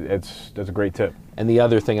 That's a great tip. And the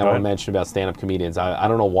other thing I want to mention about stand-up comedians, I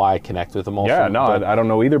don't know why I connect with them also. Yeah, no, I don't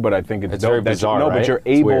know either, but I think it's dope. very bizarre, No, right? but you're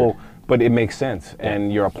It's able, weird. but it makes sense,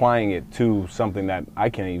 and you're applying it to something that I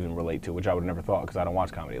can't even relate to, which I would have never thought, because I don't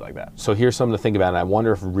watch comedy like that. So here's something to think about, and I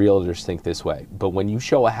wonder if realtors think this way. But when you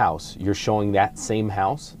show a house, you're showing that same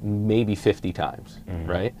house maybe 50 times,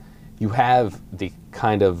 right? You have the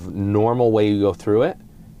kind of normal way you go through it,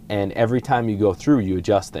 and every time you go through, you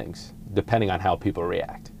adjust things, depending on how people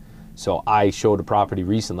react. So I showed a property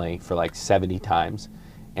recently for like 70 times,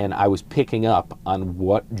 and I was picking up on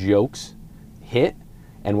what jokes hit,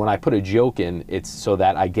 and when I put a joke in, it's so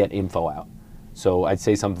that I get info out. So I'd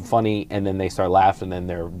say something funny, and then they start laughing, and then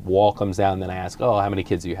their wall comes down, and then I ask, oh, how many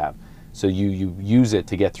kids do you have? So you use it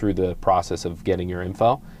to get through the process of getting your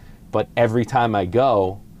info. But every time I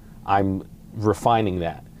go, I'm refining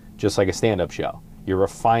that, just like a stand-up show. You're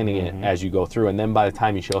refining it as you go through, and then by the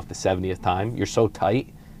time you show up the 70th time, you're so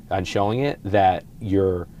tight on showing it that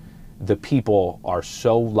the people are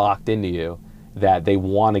so locked into you that they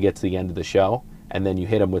want to get to the end of the show, and then you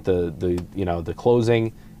hit them with the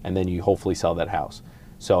closing, and then you hopefully sell that house.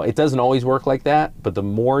 So it doesn't always work like that, but the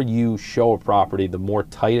more you show a property, the more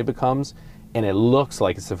tight it becomes, and it looks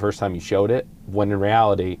like it's the first time you showed it, when in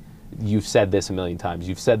reality, you've said this a million times.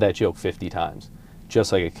 You've said that joke 50 times,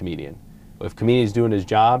 just like a comedian. If a comedian's doing his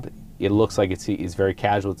job, it looks like he's very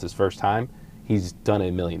casual, it's his first time. He's done it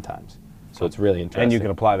a million times. So it's really interesting. And you can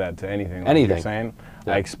apply that to anything. Like you're saying.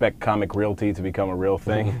 Yeah. I expect comic realty to become a real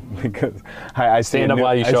thing, because I see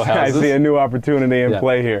I see a new opportunity in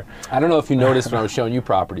play here. I don't know if you noticed when I was showing you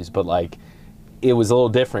properties, but like it was a little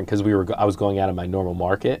different because I was going out of my normal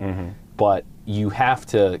market, but you have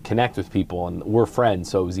to connect with people, and we're friends,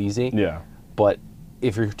 so it was easy. Yeah. But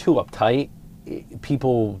if you're too uptight,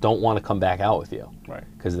 people don't want to come back out with you. Right.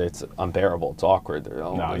 Because it's unbearable. It's awkward.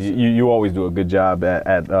 No, you always do a good job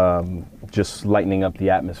at just lightening up the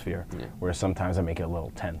atmosphere, where sometimes I make it a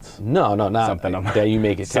little tense. No, not that you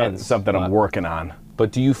make it tense. Something I'm working on.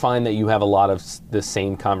 But do you find that you have a lot of the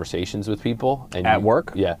same conversations with people? At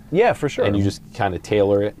work? Yeah. Yeah, for sure. And you just kind of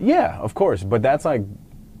tailor it? Yeah, of course. But that's like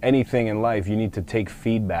anything in life. You need to take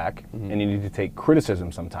feedback, and you need to take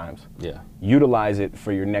criticism sometimes. Yeah. Utilize it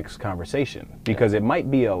for your next conversation, because it might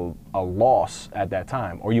be a loss at that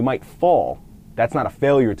time, or you might fall That's not a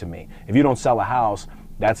failure to me. If you don't sell a house,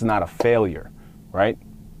 that's not a failure, right?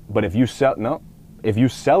 But if you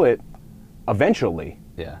sell it eventually,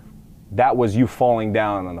 Yeah. that was you falling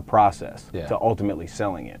down on the process to ultimately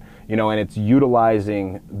selling it. You know, and it's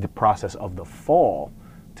utilizing the process of the fall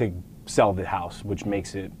to sell the house, which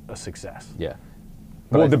makes it a success. Yeah.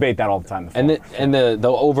 We'll debate that all the time. And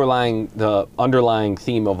the underlying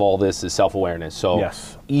theme of all this is self-awareness. So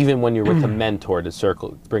even when you're with a mentor,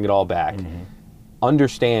 to bring it all back,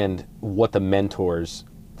 understand what the mentor's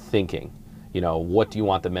thinking. You know, what do you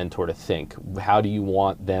want the mentor to think? How do you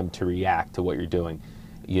want them to react to what you're doing?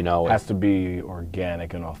 You know, it has to be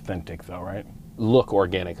organic and authentic, though, right? Look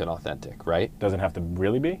organic and authentic, right? Doesn't have to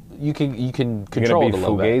really be. You can control it a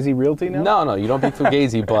little bit. Fugazi Realty now? No, you don't be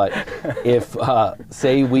Fugazi. But if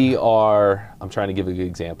say we are, I'm trying to give a good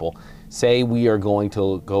example. Say we are going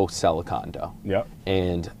to go sell a condo. Yep.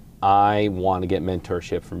 And I want to get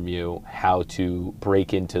mentorship from you how to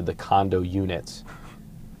break into the condo units,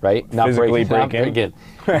 right? Not physically break in.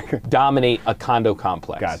 Dominate a condo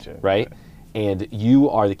complex. Gotcha. Right? And you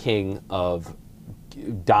are the king of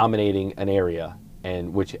dominating an area,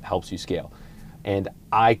 and which helps you scale. And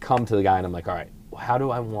I come to the guy and I'm like, all right, how do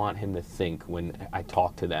I want him to think when I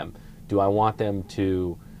talk to them? Do I want them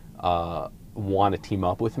to want to team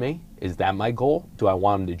up with me? Is that my goal? Do I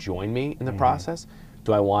want him to join me in the process?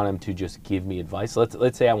 Do I want him to just give me advice?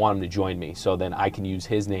 Let's say I want him to join me, so then I can use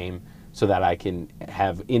his name so that I can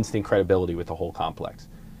have instant credibility with the whole complex.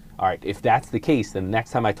 All right, if that's the case, then the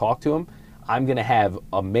next time I talk to him, I'm gonna have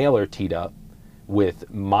a mailer teed up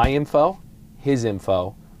with my info, his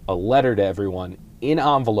info, a letter to everyone in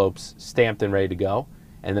envelopes stamped and ready to go.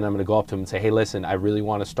 And then I'm gonna go up to him and say, hey, listen, I really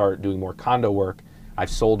wanna start doing more condo work. I've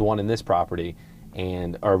sold one in this property,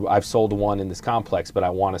 or I've sold one in this complex, but I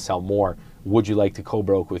wanna sell more. Would you like to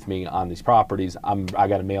co-broke with me on these properties? I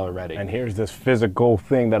got a mailer ready. And here's this physical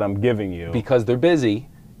thing that I'm giving you. Because they're busy,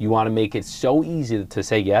 you wanna make it so easy to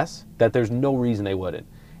say yes that there's no reason they wouldn't.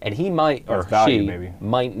 And he might, or she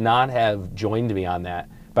might not have joined me on that,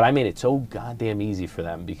 but I made it so goddamn easy for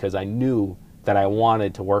them because I knew that I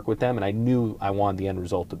wanted to work with them and I knew I wanted the end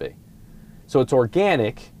result to be. So it's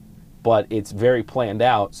organic, but it's very planned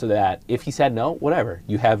out so that if he said no, whatever.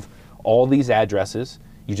 You have all these addresses,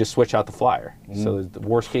 you just switch out the flyer. So the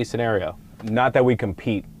worst case scenario. Not that we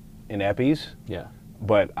compete in EPIs,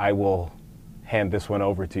 but I will hand this one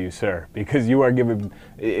over to you, sir, because you are giving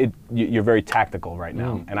it. You're very tactical right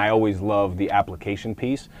now, and I always love the application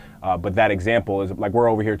piece. But that example is like we're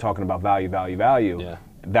over here talking about value. Yeah.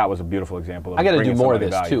 That was a beautiful example. I got to do more of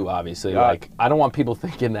this too, obviously. Like I don't want people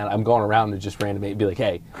thinking that I'm going around and just randomly be like,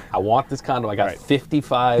 "Hey, I want this condo. I got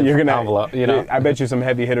 55 envelope." You know, I bet you some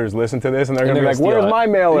heavy hitters listen to this and they're gonna be like, "Where's my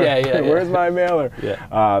mailer? Yeah. Where's my mailer?"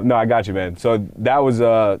 Yeah. No, I got you, man. So that was.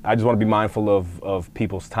 I just want to be mindful of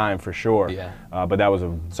people's time for sure. Yeah. But that was a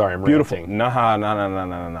I'm beautiful. ranting.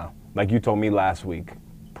 No. Like you told me last week.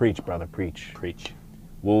 Preach, brother. Preach.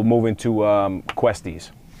 We'll move into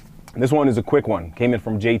questies. This one is a quick one. Came in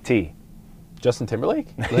from JT. Justin Timberlake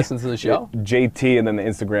listens to the show? JT, and then the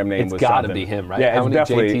Instagram name was something. It's got to be him, right? Yeah, How many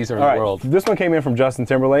JTs are in the world? This one came in from Justin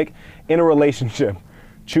Timberlake. In a relationship,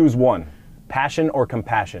 choose one. Passion or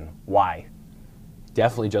compassion? Why?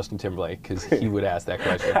 Definitely Justin Timberlake, because he would ask that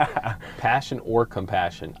question. Passion or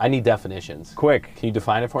compassion? I need definitions. Quick. Can you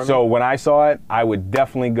define it for me? So when I saw it, I would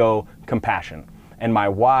definitely go compassion. And my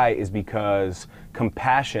why is because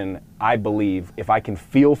compassion, I believe, if I can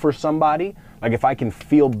feel for somebody, like if I can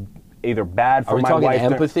feel either bad for my wife. Are we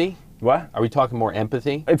talking empathy? What? Are we talking more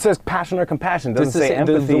empathy? It says passion or compassion. It doesn't say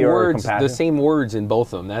empathy or compassion. The same words in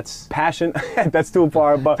both of them. That's passion. That's too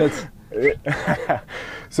far. But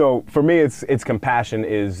so for me, it's compassion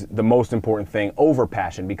is the most important thing over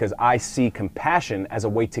passion because I see compassion as a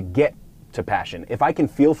way to get to passion. If I can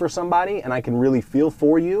feel for somebody and I can really feel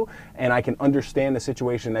for you and I can understand the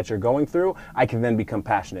situation that you're going through, I can then become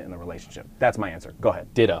passionate in the relationship. That's my answer. Go ahead.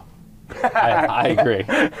 Ditto. I agree.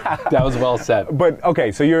 That was well said. But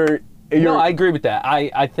okay, so you're no, I agree with that.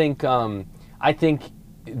 I think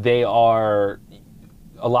they are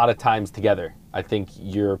a lot of times together. I think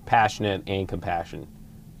you're passionate and compassion.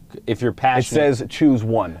 If you're passionate, it says choose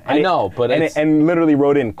one. And I know, but and literally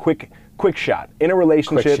wrote in quick shot. In a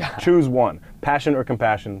relationship, choose one. Passion or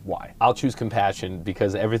compassion, why? I'll choose compassion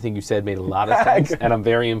because everything you said made a lot of sense and I'm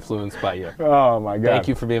very influenced by you. Oh my God. Thank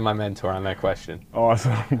you for being my mentor on that question.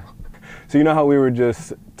 Awesome. So you know how we were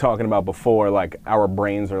just talking about before, like our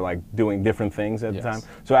brains are like doing different things at the time?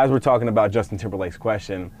 So as we're talking about Justin Timberlake's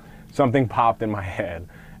question, something popped in my head.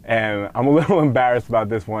 And I'm a little embarrassed about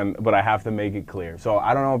this one, but I have to make it clear. So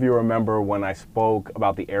I don't know if you remember when I spoke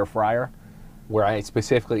about the air fryer. Where I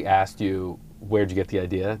specifically asked you Where'd you get the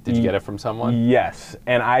idea? Did you get it from someone? Yes,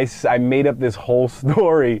 and I made up this whole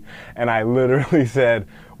story, and I literally said,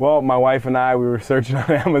 well, my wife and I, we were searching on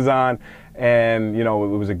Amazon, and it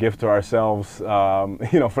was a gift to ourselves, for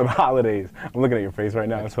the holidays. I'm looking at your face right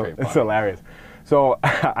now. It's hilarious. So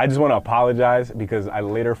I just want to apologize because I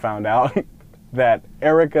later found out that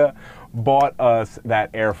Erica bought us that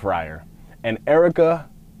air fryer. And Erica,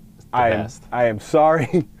 I am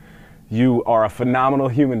sorry. You are a phenomenal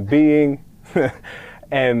human being,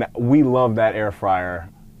 and we love that air fryer.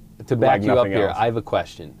 To back like you up nothing here, else. I have a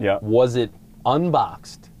question. Yeah. Was it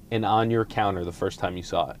unboxed and on your counter the first time you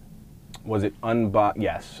saw it? Was it unboxed?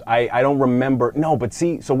 Yes. I don't remember. No, but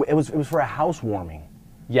see, so it was for a housewarming.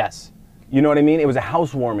 Yes. You know what I mean? It was a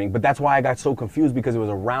housewarming, but that's why I got so confused because it was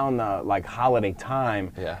around the holiday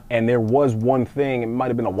time. Yeah. And there was one thing, it might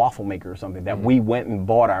have been a waffle maker or something that we went and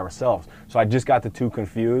bought ourselves. So I just got the two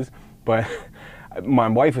confused. But my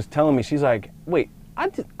wife was telling me, she's like, wait,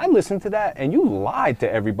 I listened to that and you lied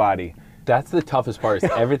to everybody. That's the toughest part. Is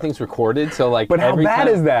everything's recorded, so like. But how every bad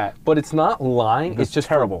time, is that? But it's not lying. It's just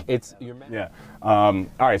terrible. You're Yeah. All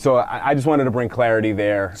right. So I just wanted to bring clarity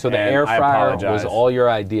there. So the and air I fryer apologize. was all your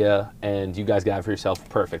idea, and you guys got it for yourself.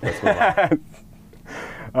 Perfect. Let's move on.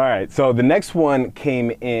 All right. So the next one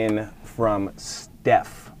came in from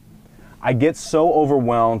Steph. I get so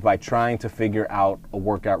overwhelmed by trying to figure out a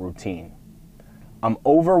workout routine. I'm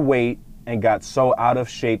overweight and got so out of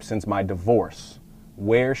shape since my divorce.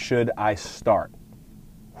 Where should I start?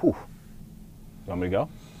 Whew. You want me to go?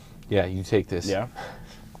 Yeah, you take this. Yeah.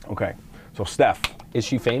 Okay. So Steph. Is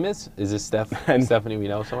she famous? Is this Stephanie we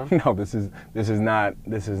know someone? No, this is not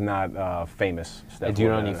famous Steph. And do you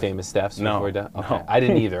know any famous Stephs? No. Before we do? Okay. No. I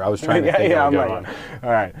didn't either. I was trying to think I'm what like, on.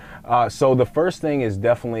 all right. So the first thing is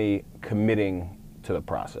definitely committing to the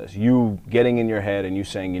process. You getting in your head and you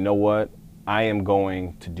saying, you know what, I am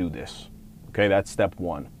going to do this. Okay, that's step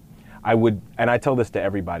one. And I tell this to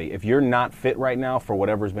everybody, if you're not fit right now for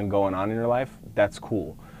whatever's been going on in your life, that's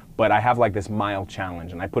cool. But I have like this mile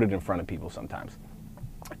challenge and I put it in front of people sometimes.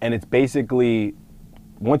 And it's basically,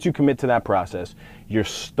 once you commit to that process, you're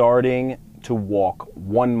starting to walk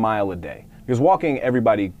 1 mile a day. Because walking,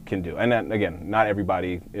 everybody can do. And then, again, not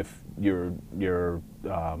everybody, if you're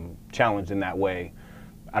challenged in that way.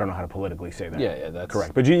 I don't know how to politically say that. Yeah, that's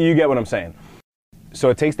correct. But you get what I'm saying. So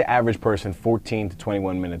it takes the average person 14 to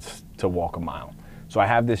 21 minutes to walk a mile. So I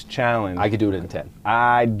have this challenge. I could do it in 10.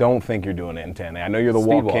 I don't think you're doing it in 10. I know you're the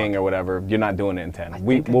Speed walk king walk. or whatever. You're not doing it in 10.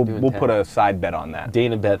 We'll We'll put a side bet on that.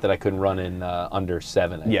 Dana bet that I couldn't run in under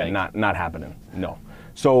 7. I think. not happening. No.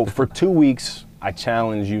 So for 2 weeks, I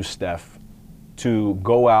challenge you, Steph, to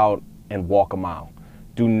go out and walk a mile.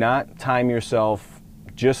 Do not time yourself.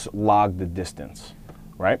 Just log the distance,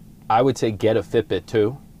 right? I would say get a Fitbit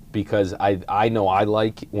too, because I know I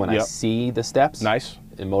like when I see the steps. Nice.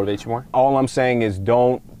 It motivates you more. All I'm saying is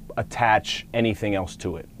don't attach anything else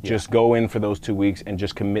to it. Yeah. Just go in for those 2 weeks and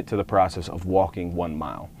just commit to the process of walking 1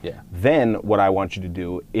 mile. Yeah. Then what I want you to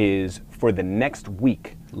do is for the next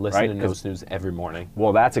week, Listen right? to No Snooze every morning.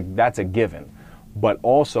 Well, that's a given. But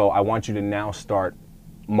also I want you to now start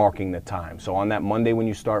marking the time. So on that Monday when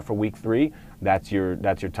you start for week 3, that's your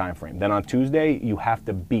time frame. Then on Tuesday you have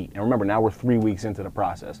to beat. And remember, now we're 3 weeks into the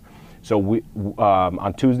process. So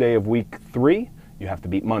on Tuesday of week 3, you have to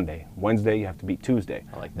beat Monday. Wednesday, you have to beat Tuesday.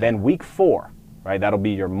 I like that. Then week 4, right? That'll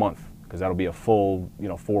be your month because that'll be a full,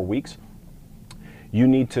 4 weeks. You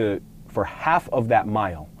need to, for half of that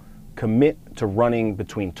mile, commit to running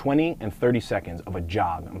between 20 and 30 seconds of a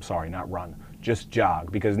jog. I'm sorry, not run, just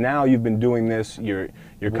jog. Because now you've been doing this. You're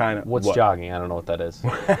kind of What's jogging? I don't know what that is.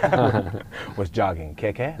 What's jogging?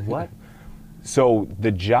 Keke? What? So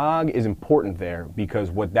the jog is important there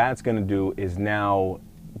because what that's going to do is now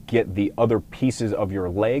get the other pieces of your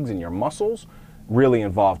legs and your muscles really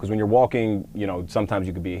involved. Because when you're walking, sometimes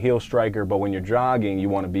you could be a heel striker, but when you're jogging, you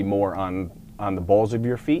want to be more on the balls of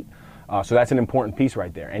your feet. So that's an important piece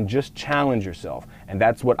right there. And just challenge yourself. And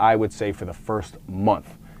that's what I would say for the first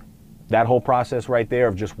month. That whole process right there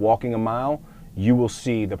of just walking a mile, you will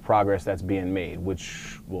see the progress that's being made,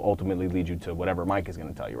 which will ultimately lead you to whatever Mike is going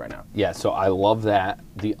to tell you right now. Yeah, so I love that.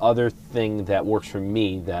 The other thing that works for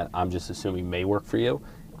me that I'm just assuming may work for you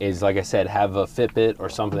is, like I said, have a Fitbit or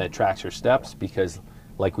something that tracks your steps because,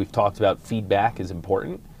 like we've talked about, feedback is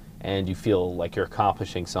important and you feel like you're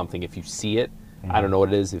accomplishing something if you see it. I don't know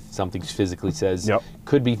what it is, if something physically says,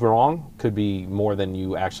 could be wrong, could be more than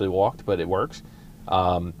you actually walked, but it works.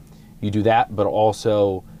 You do that, but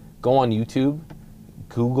also go on YouTube,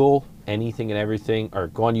 Google anything and everything, or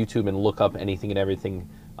go on YouTube and look up anything and everything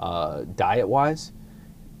diet-wise.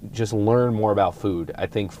 Just learn more about food. I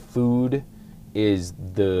think food is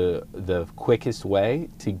the quickest way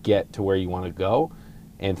to get to where you want to go.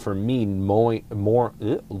 And for me,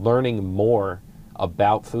 learning more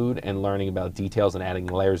about food and learning about details and adding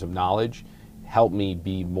layers of knowledge helped me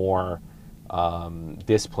be more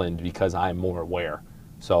disciplined because I'm more aware.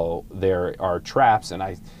 So there are traps, and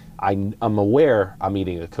I'm aware I'm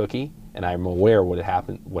eating a cookie, and I'm aware what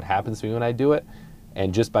happens to me when I do it.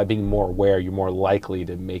 And just by being more aware, you're more likely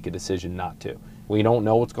to make a decision not to. When you don't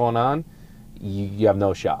know what's going on, you have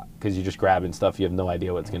no shot because you're just grabbing stuff you have no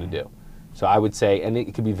idea what it's going to do. So I would say, and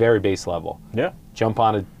it could be very base level. Yeah. Jump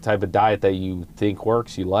on a type of diet that you think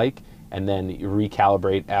works, you like, and then you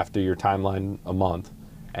recalibrate after your timeline a month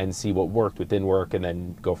and see what worked, what didn't work, and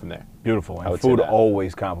then go from there. Beautiful. And food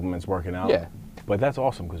always complements working out. Yeah. But that's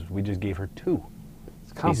awesome because we just gave her 2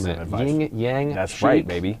 pieces of advice. Yin, yang, that's shake, right,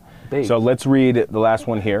 baby. bake. So let's read the last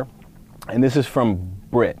one here. And this is from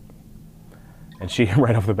Britt. And she,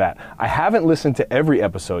 right off the bat, I haven't listened to every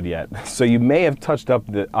episode yet, so you may have touched up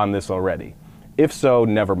on this already. If so,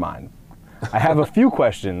 never mind. I have a few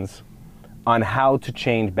questions on how to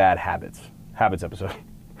change bad habits. Habits episode.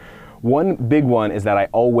 One big one is that I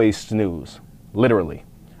always snooze, literally.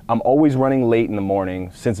 I'm always running late in the morning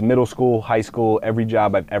since middle school, high school, every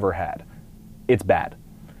job I've ever had. It's bad.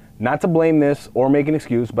 Not to blame this or make an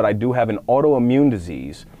excuse, but I do have an autoimmune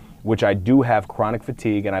disease, which I do have chronic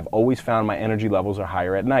fatigue, and I've always found my energy levels are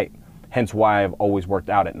higher at night, hence why I've always worked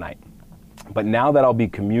out at night. But now that I'll be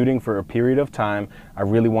commuting for a period of time, I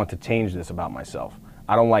really want to change this about myself.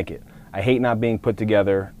 I don't like it. I hate not being put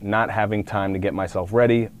together, not having time to get myself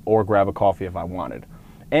ready or grab a coffee if I wanted.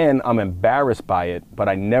 And I'm embarrassed by it, but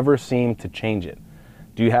I never seem to change it.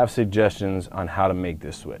 Do you have suggestions on how to make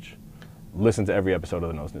this switch? Listen to every episode of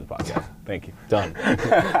the No Snooze podcast. Thank you. Done.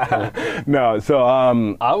 No, so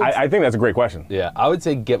I think that's a great question. Yeah, I would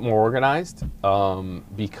say get more organized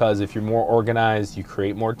because if you're more organized, you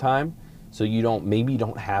create more time. So maybe you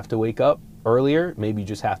don't have to wake up earlier. Maybe you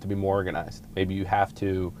just have to be more organized. Maybe you have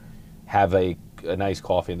to have a nice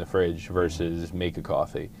coffee in the fridge versus make a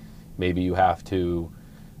coffee. Maybe you have to,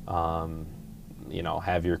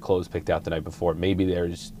 have your clothes picked out the night before. Maybe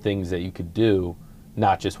there's things that you could do,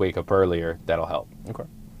 not just wake up earlier. That'll help. Okay.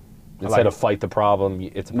 Instead of fight the problem,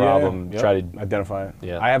 it's a problem. Yeah, try to identify it.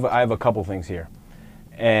 Yeah. I have a couple things here,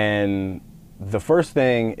 and the first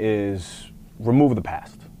thing is remove the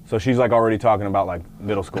past. So she's like already talking about like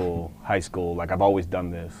middle school, high school. Like I've always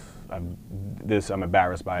done this. I'm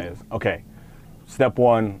embarrassed by it. Okay. Step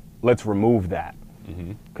 1, let's remove that.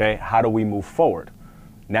 Mm-hmm. Okay. How do we move forward?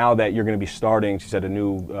 Now that you're going to be starting, she said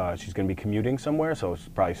she's going to be commuting somewhere, so it's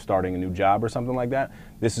probably starting a new job or something like that.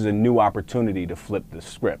 This is a new opportunity to flip the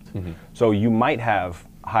script. Mm-hmm. So you might have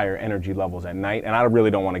higher energy levels at night, and I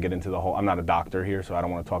really don't want to get into the whole, I'm not a doctor here, so I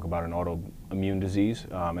don't want to talk about an autoimmune disease,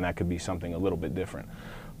 and that could be something a little bit different.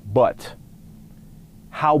 But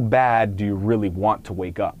how bad do you really want to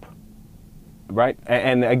wake up? Right?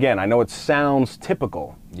 And again, I know it sounds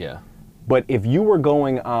typical. Yeah. But if you were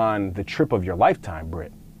going on the trip of your lifetime,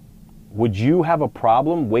 Britt, would you have a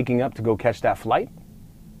problem waking up to go catch that flight?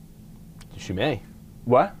 She may.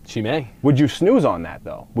 What? She may. Would you snooze on that,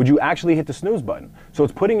 though? Would you actually hit the snooze button? So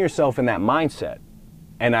it's putting yourself in that mindset.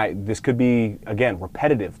 And this could be, again,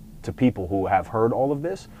 repetitive to people who have heard all of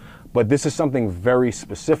this, but this is something very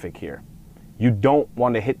specific here. You don't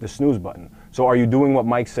want to hit the snooze button. So are you doing what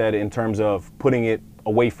Mike said in terms of putting it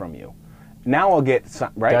away from you? Now I'll get,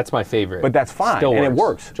 right? That's my favorite. But that's fine, Still and works. it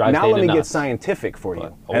works. Drives now Dana let me get nuts. scientific for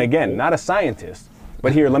you. And again, not a scientist,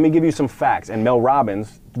 but here, let me give you some facts. And Mel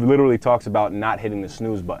Robbins literally talks about not hitting the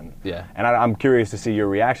snooze button. Yeah. And I'm curious to see your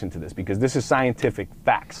reaction to this, because this is scientific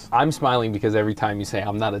facts. I'm smiling because every time you say,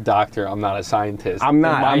 I'm not a doctor, I'm not a scientist. I'm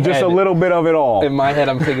not. I'm just a little bit of it all. In my head,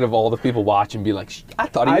 I'm thinking of all the people watching, be like, I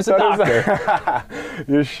thought he was a doctor.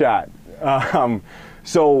 You're shot.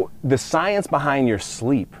 So the science behind your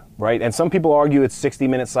sleep, right? And some people argue it's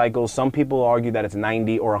 60-minute cycles. Some people argue that it's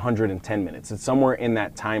 90 or 110 minutes. It's somewhere in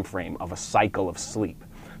that time frame of a cycle of sleep.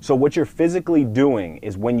 So what you're physically doing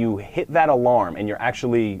is when you hit that alarm and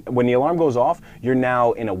when the alarm goes off, you're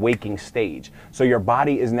now in a waking stage. So your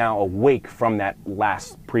body is now awake from that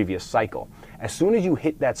previous cycle. As soon as you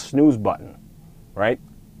hit that snooze button, right?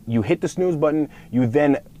 You hit the snooze button, you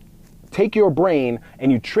then take your brain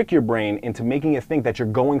and you trick your brain into making it think that you're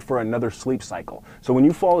going for another sleep cycle. So when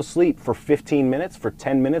you fall asleep for 15 minutes, for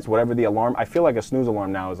 10 minutes, whatever the alarm, I feel like a snooze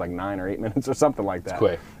alarm now is like 9 or 8 minutes or something like that. It's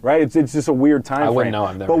quick. Right? It's just a weird time frame. I wouldn't know.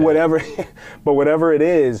 I've never but had whatever it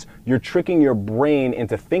is, you're tricking your brain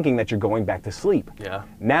into thinking that you're going back to sleep. Yeah.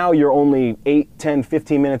 Now you're only 8, 10,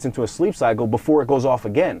 15 minutes into a sleep cycle before it goes off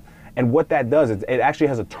again. And what that does is it actually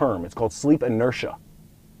has a term. It's called sleep inertia.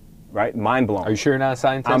 right? Mind blown. Are you sure you're not a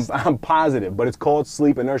scientist? I'm positive, but it's called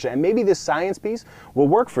sleep inertia. And maybe this science piece will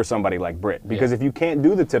work for somebody like Britt, because if you can't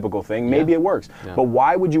do the typical thing, maybe it works. But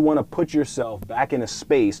why would you want to put yourself back in a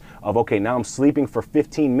space of, okay, now I'm sleeping for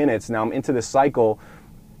 15 minutes, now I'm into this cycle,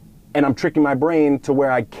 and I'm tricking my brain to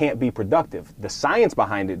where I can't be productive. The science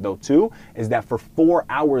behind it, though, too, is that for 4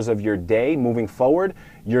 hours of your day moving forward,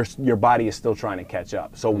 your body is still trying to catch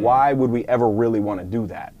up. So why would we ever really want to do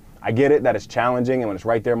that? I get it that it's challenging, and when it's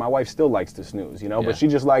right there, my wife still likes to snooze, you know, but she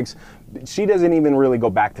doesn't even really go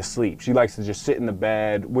back to sleep. She likes to just sit in the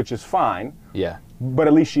bed, which is fine. Yeah. But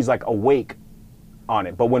at least she's like awake on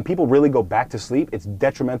it. But when people really go back to sleep, it's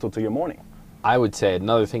detrimental to your morning. I would say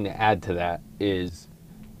another thing to add to that is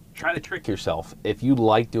try to trick yourself. If you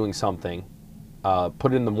like doing something,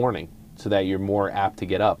 put it in the morning so that you're more apt to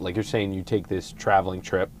get up. Like you're saying, you take this this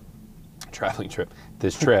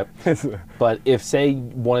trip. But if, say,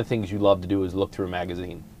 one of the things you love to do is look through a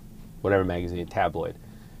magazine, whatever magazine, tabloid,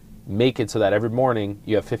 make it so that every morning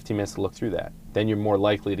you have 15 minutes to look through that. Then you're more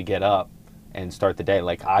likely to get up and start the day.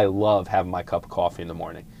 Like, I love having my cup of coffee in the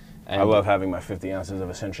morning. And I love having my 50 ounces of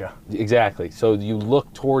Essentia. Exactly. So you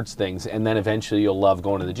look towards things, and then eventually you'll love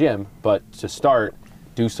going to the gym. But to start,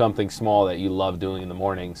 do something small that you love doing in the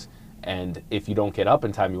mornings. And if you don't get up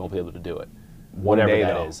in time, you won't be able to do it. Whatever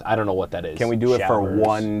that is. I don't know what that is. Can we do it for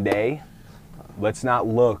one day? Let's not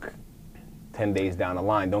look 10 days down the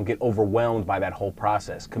line. Don't get overwhelmed by that whole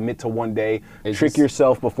process. Commit to one day. Trick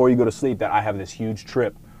yourself before you go to sleep that I have this huge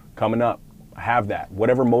trip coming up. Have that.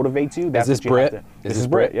 Whatever motivates you, that's what you have to. This is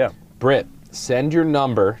Britt? Yeah. Britt, send your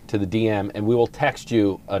number to the DM, and we will text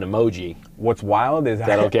you an emoji. What's wild is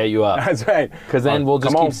that'll get you up. That's right. Because then we'll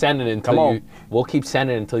just keep sending it until we'll keep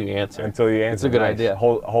sending it until you answer. Until you answer. It's a good idea.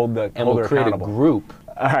 And we'll create a group.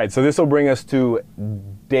 All right, so this will bring us to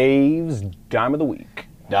Dave's Dime of the Week.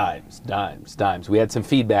 Dimes. We had some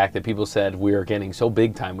feedback that people said we are getting so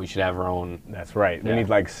big time we should have our own. That's right. We need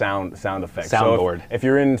like sound effects. Soundboard. So if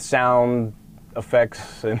you're in sound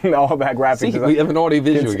effects and all that graphics. See, we have an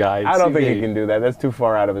audio-visual guy. I don't think he can do that. That's too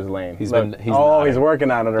far out of his lane. He's working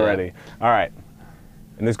on it already. Yeah. All right.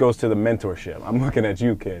 And this goes to the mentorship. I'm looking at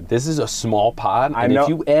you, kid. This is a small pod, and if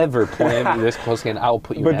you ever point at me this close again, I'll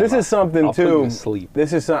put you But this is something, I'll too. Put you to sleep.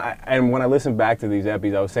 This is and when I listen back to these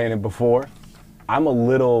epis, I was saying it before, I'm a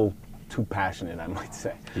little too passionate, I might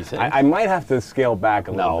say. You think? I might have to scale back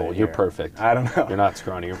a little bit. No, you're perfect. I don't know. You're not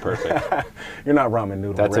scrawny, you're perfect. You're not ramen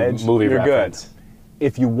noodle, That's Reg. a movie you're reference. Good.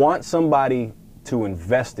 If you want somebody to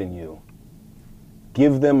invest in you,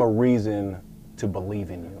 give them a reason to believe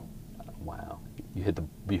in you. Wow. You hit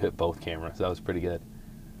both cameras. That was pretty good.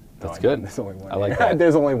 That's No, good. There's only one. I like that.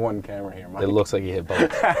 There's only one camera here, Mike. It looks like you hit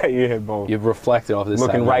both. You hit both. You've reflected off this side.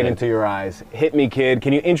 Looking right into your eyes. Hit me, kid.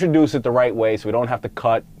 Can you introduce it the right way so we don't have to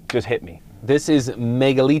cut? Just hit me. This is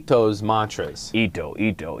Megalito's mantras. Ito,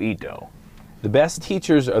 Ito, Ito. The best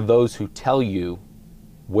teachers are those who tell you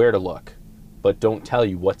where to look, but don't tell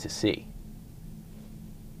you what to see.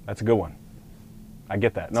 That's a good one. I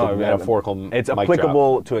get that. It's a metaphorical. It's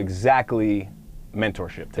applicable to exactly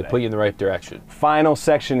mentorship today. They put you in the right direction. Final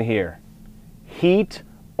section here. Heat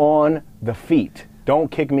on the feet.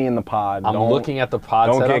 Don't kick me in the pod. I'm looking at the pod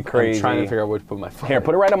Don't setup. get crazy. I'm trying to figure out where to put my phone. Here,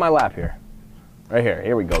 put it right on my lap here. Right here.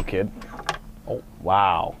 Here we go, kid. Oh,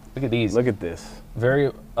 wow. Look at these. Look at this.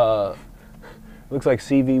 Very. Looks like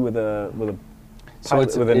CV with a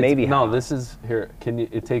Navy hat. No, this is here. Can you?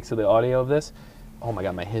 It takes to the audio of this. Oh my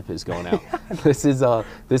God, my hip is going out. This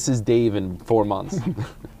is Dave in 4 months.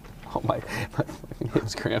 Oh my fucking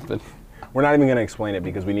hip's cramping. We're not even going to explain it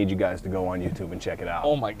because we need you guys to go on YouTube and check it out.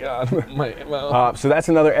 Oh my God. So that's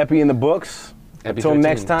another epi in the books. Until 13.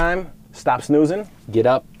 next time, stop snoozing. Get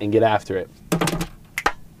up and get after it.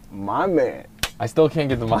 My man. I still can't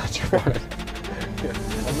get the mantra.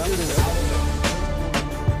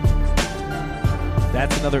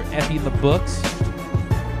 That's another epi in the books.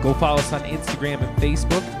 Go follow us on Instagram and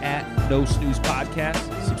Facebook at No Snooze Podcast.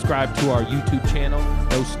 Subscribe to our YouTube channel,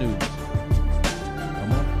 No Snooze.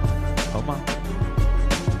 Come on.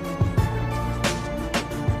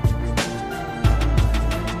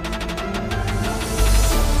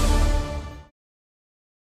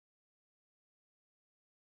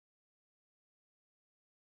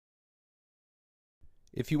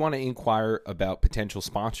 If you want to inquire about potential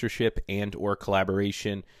sponsorship and or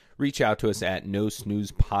collaboration, reach out to us at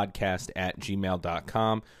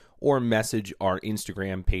nosnoozepodcast@gmail.com or message our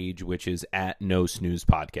Instagram page, which is at No Snooze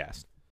Podcast.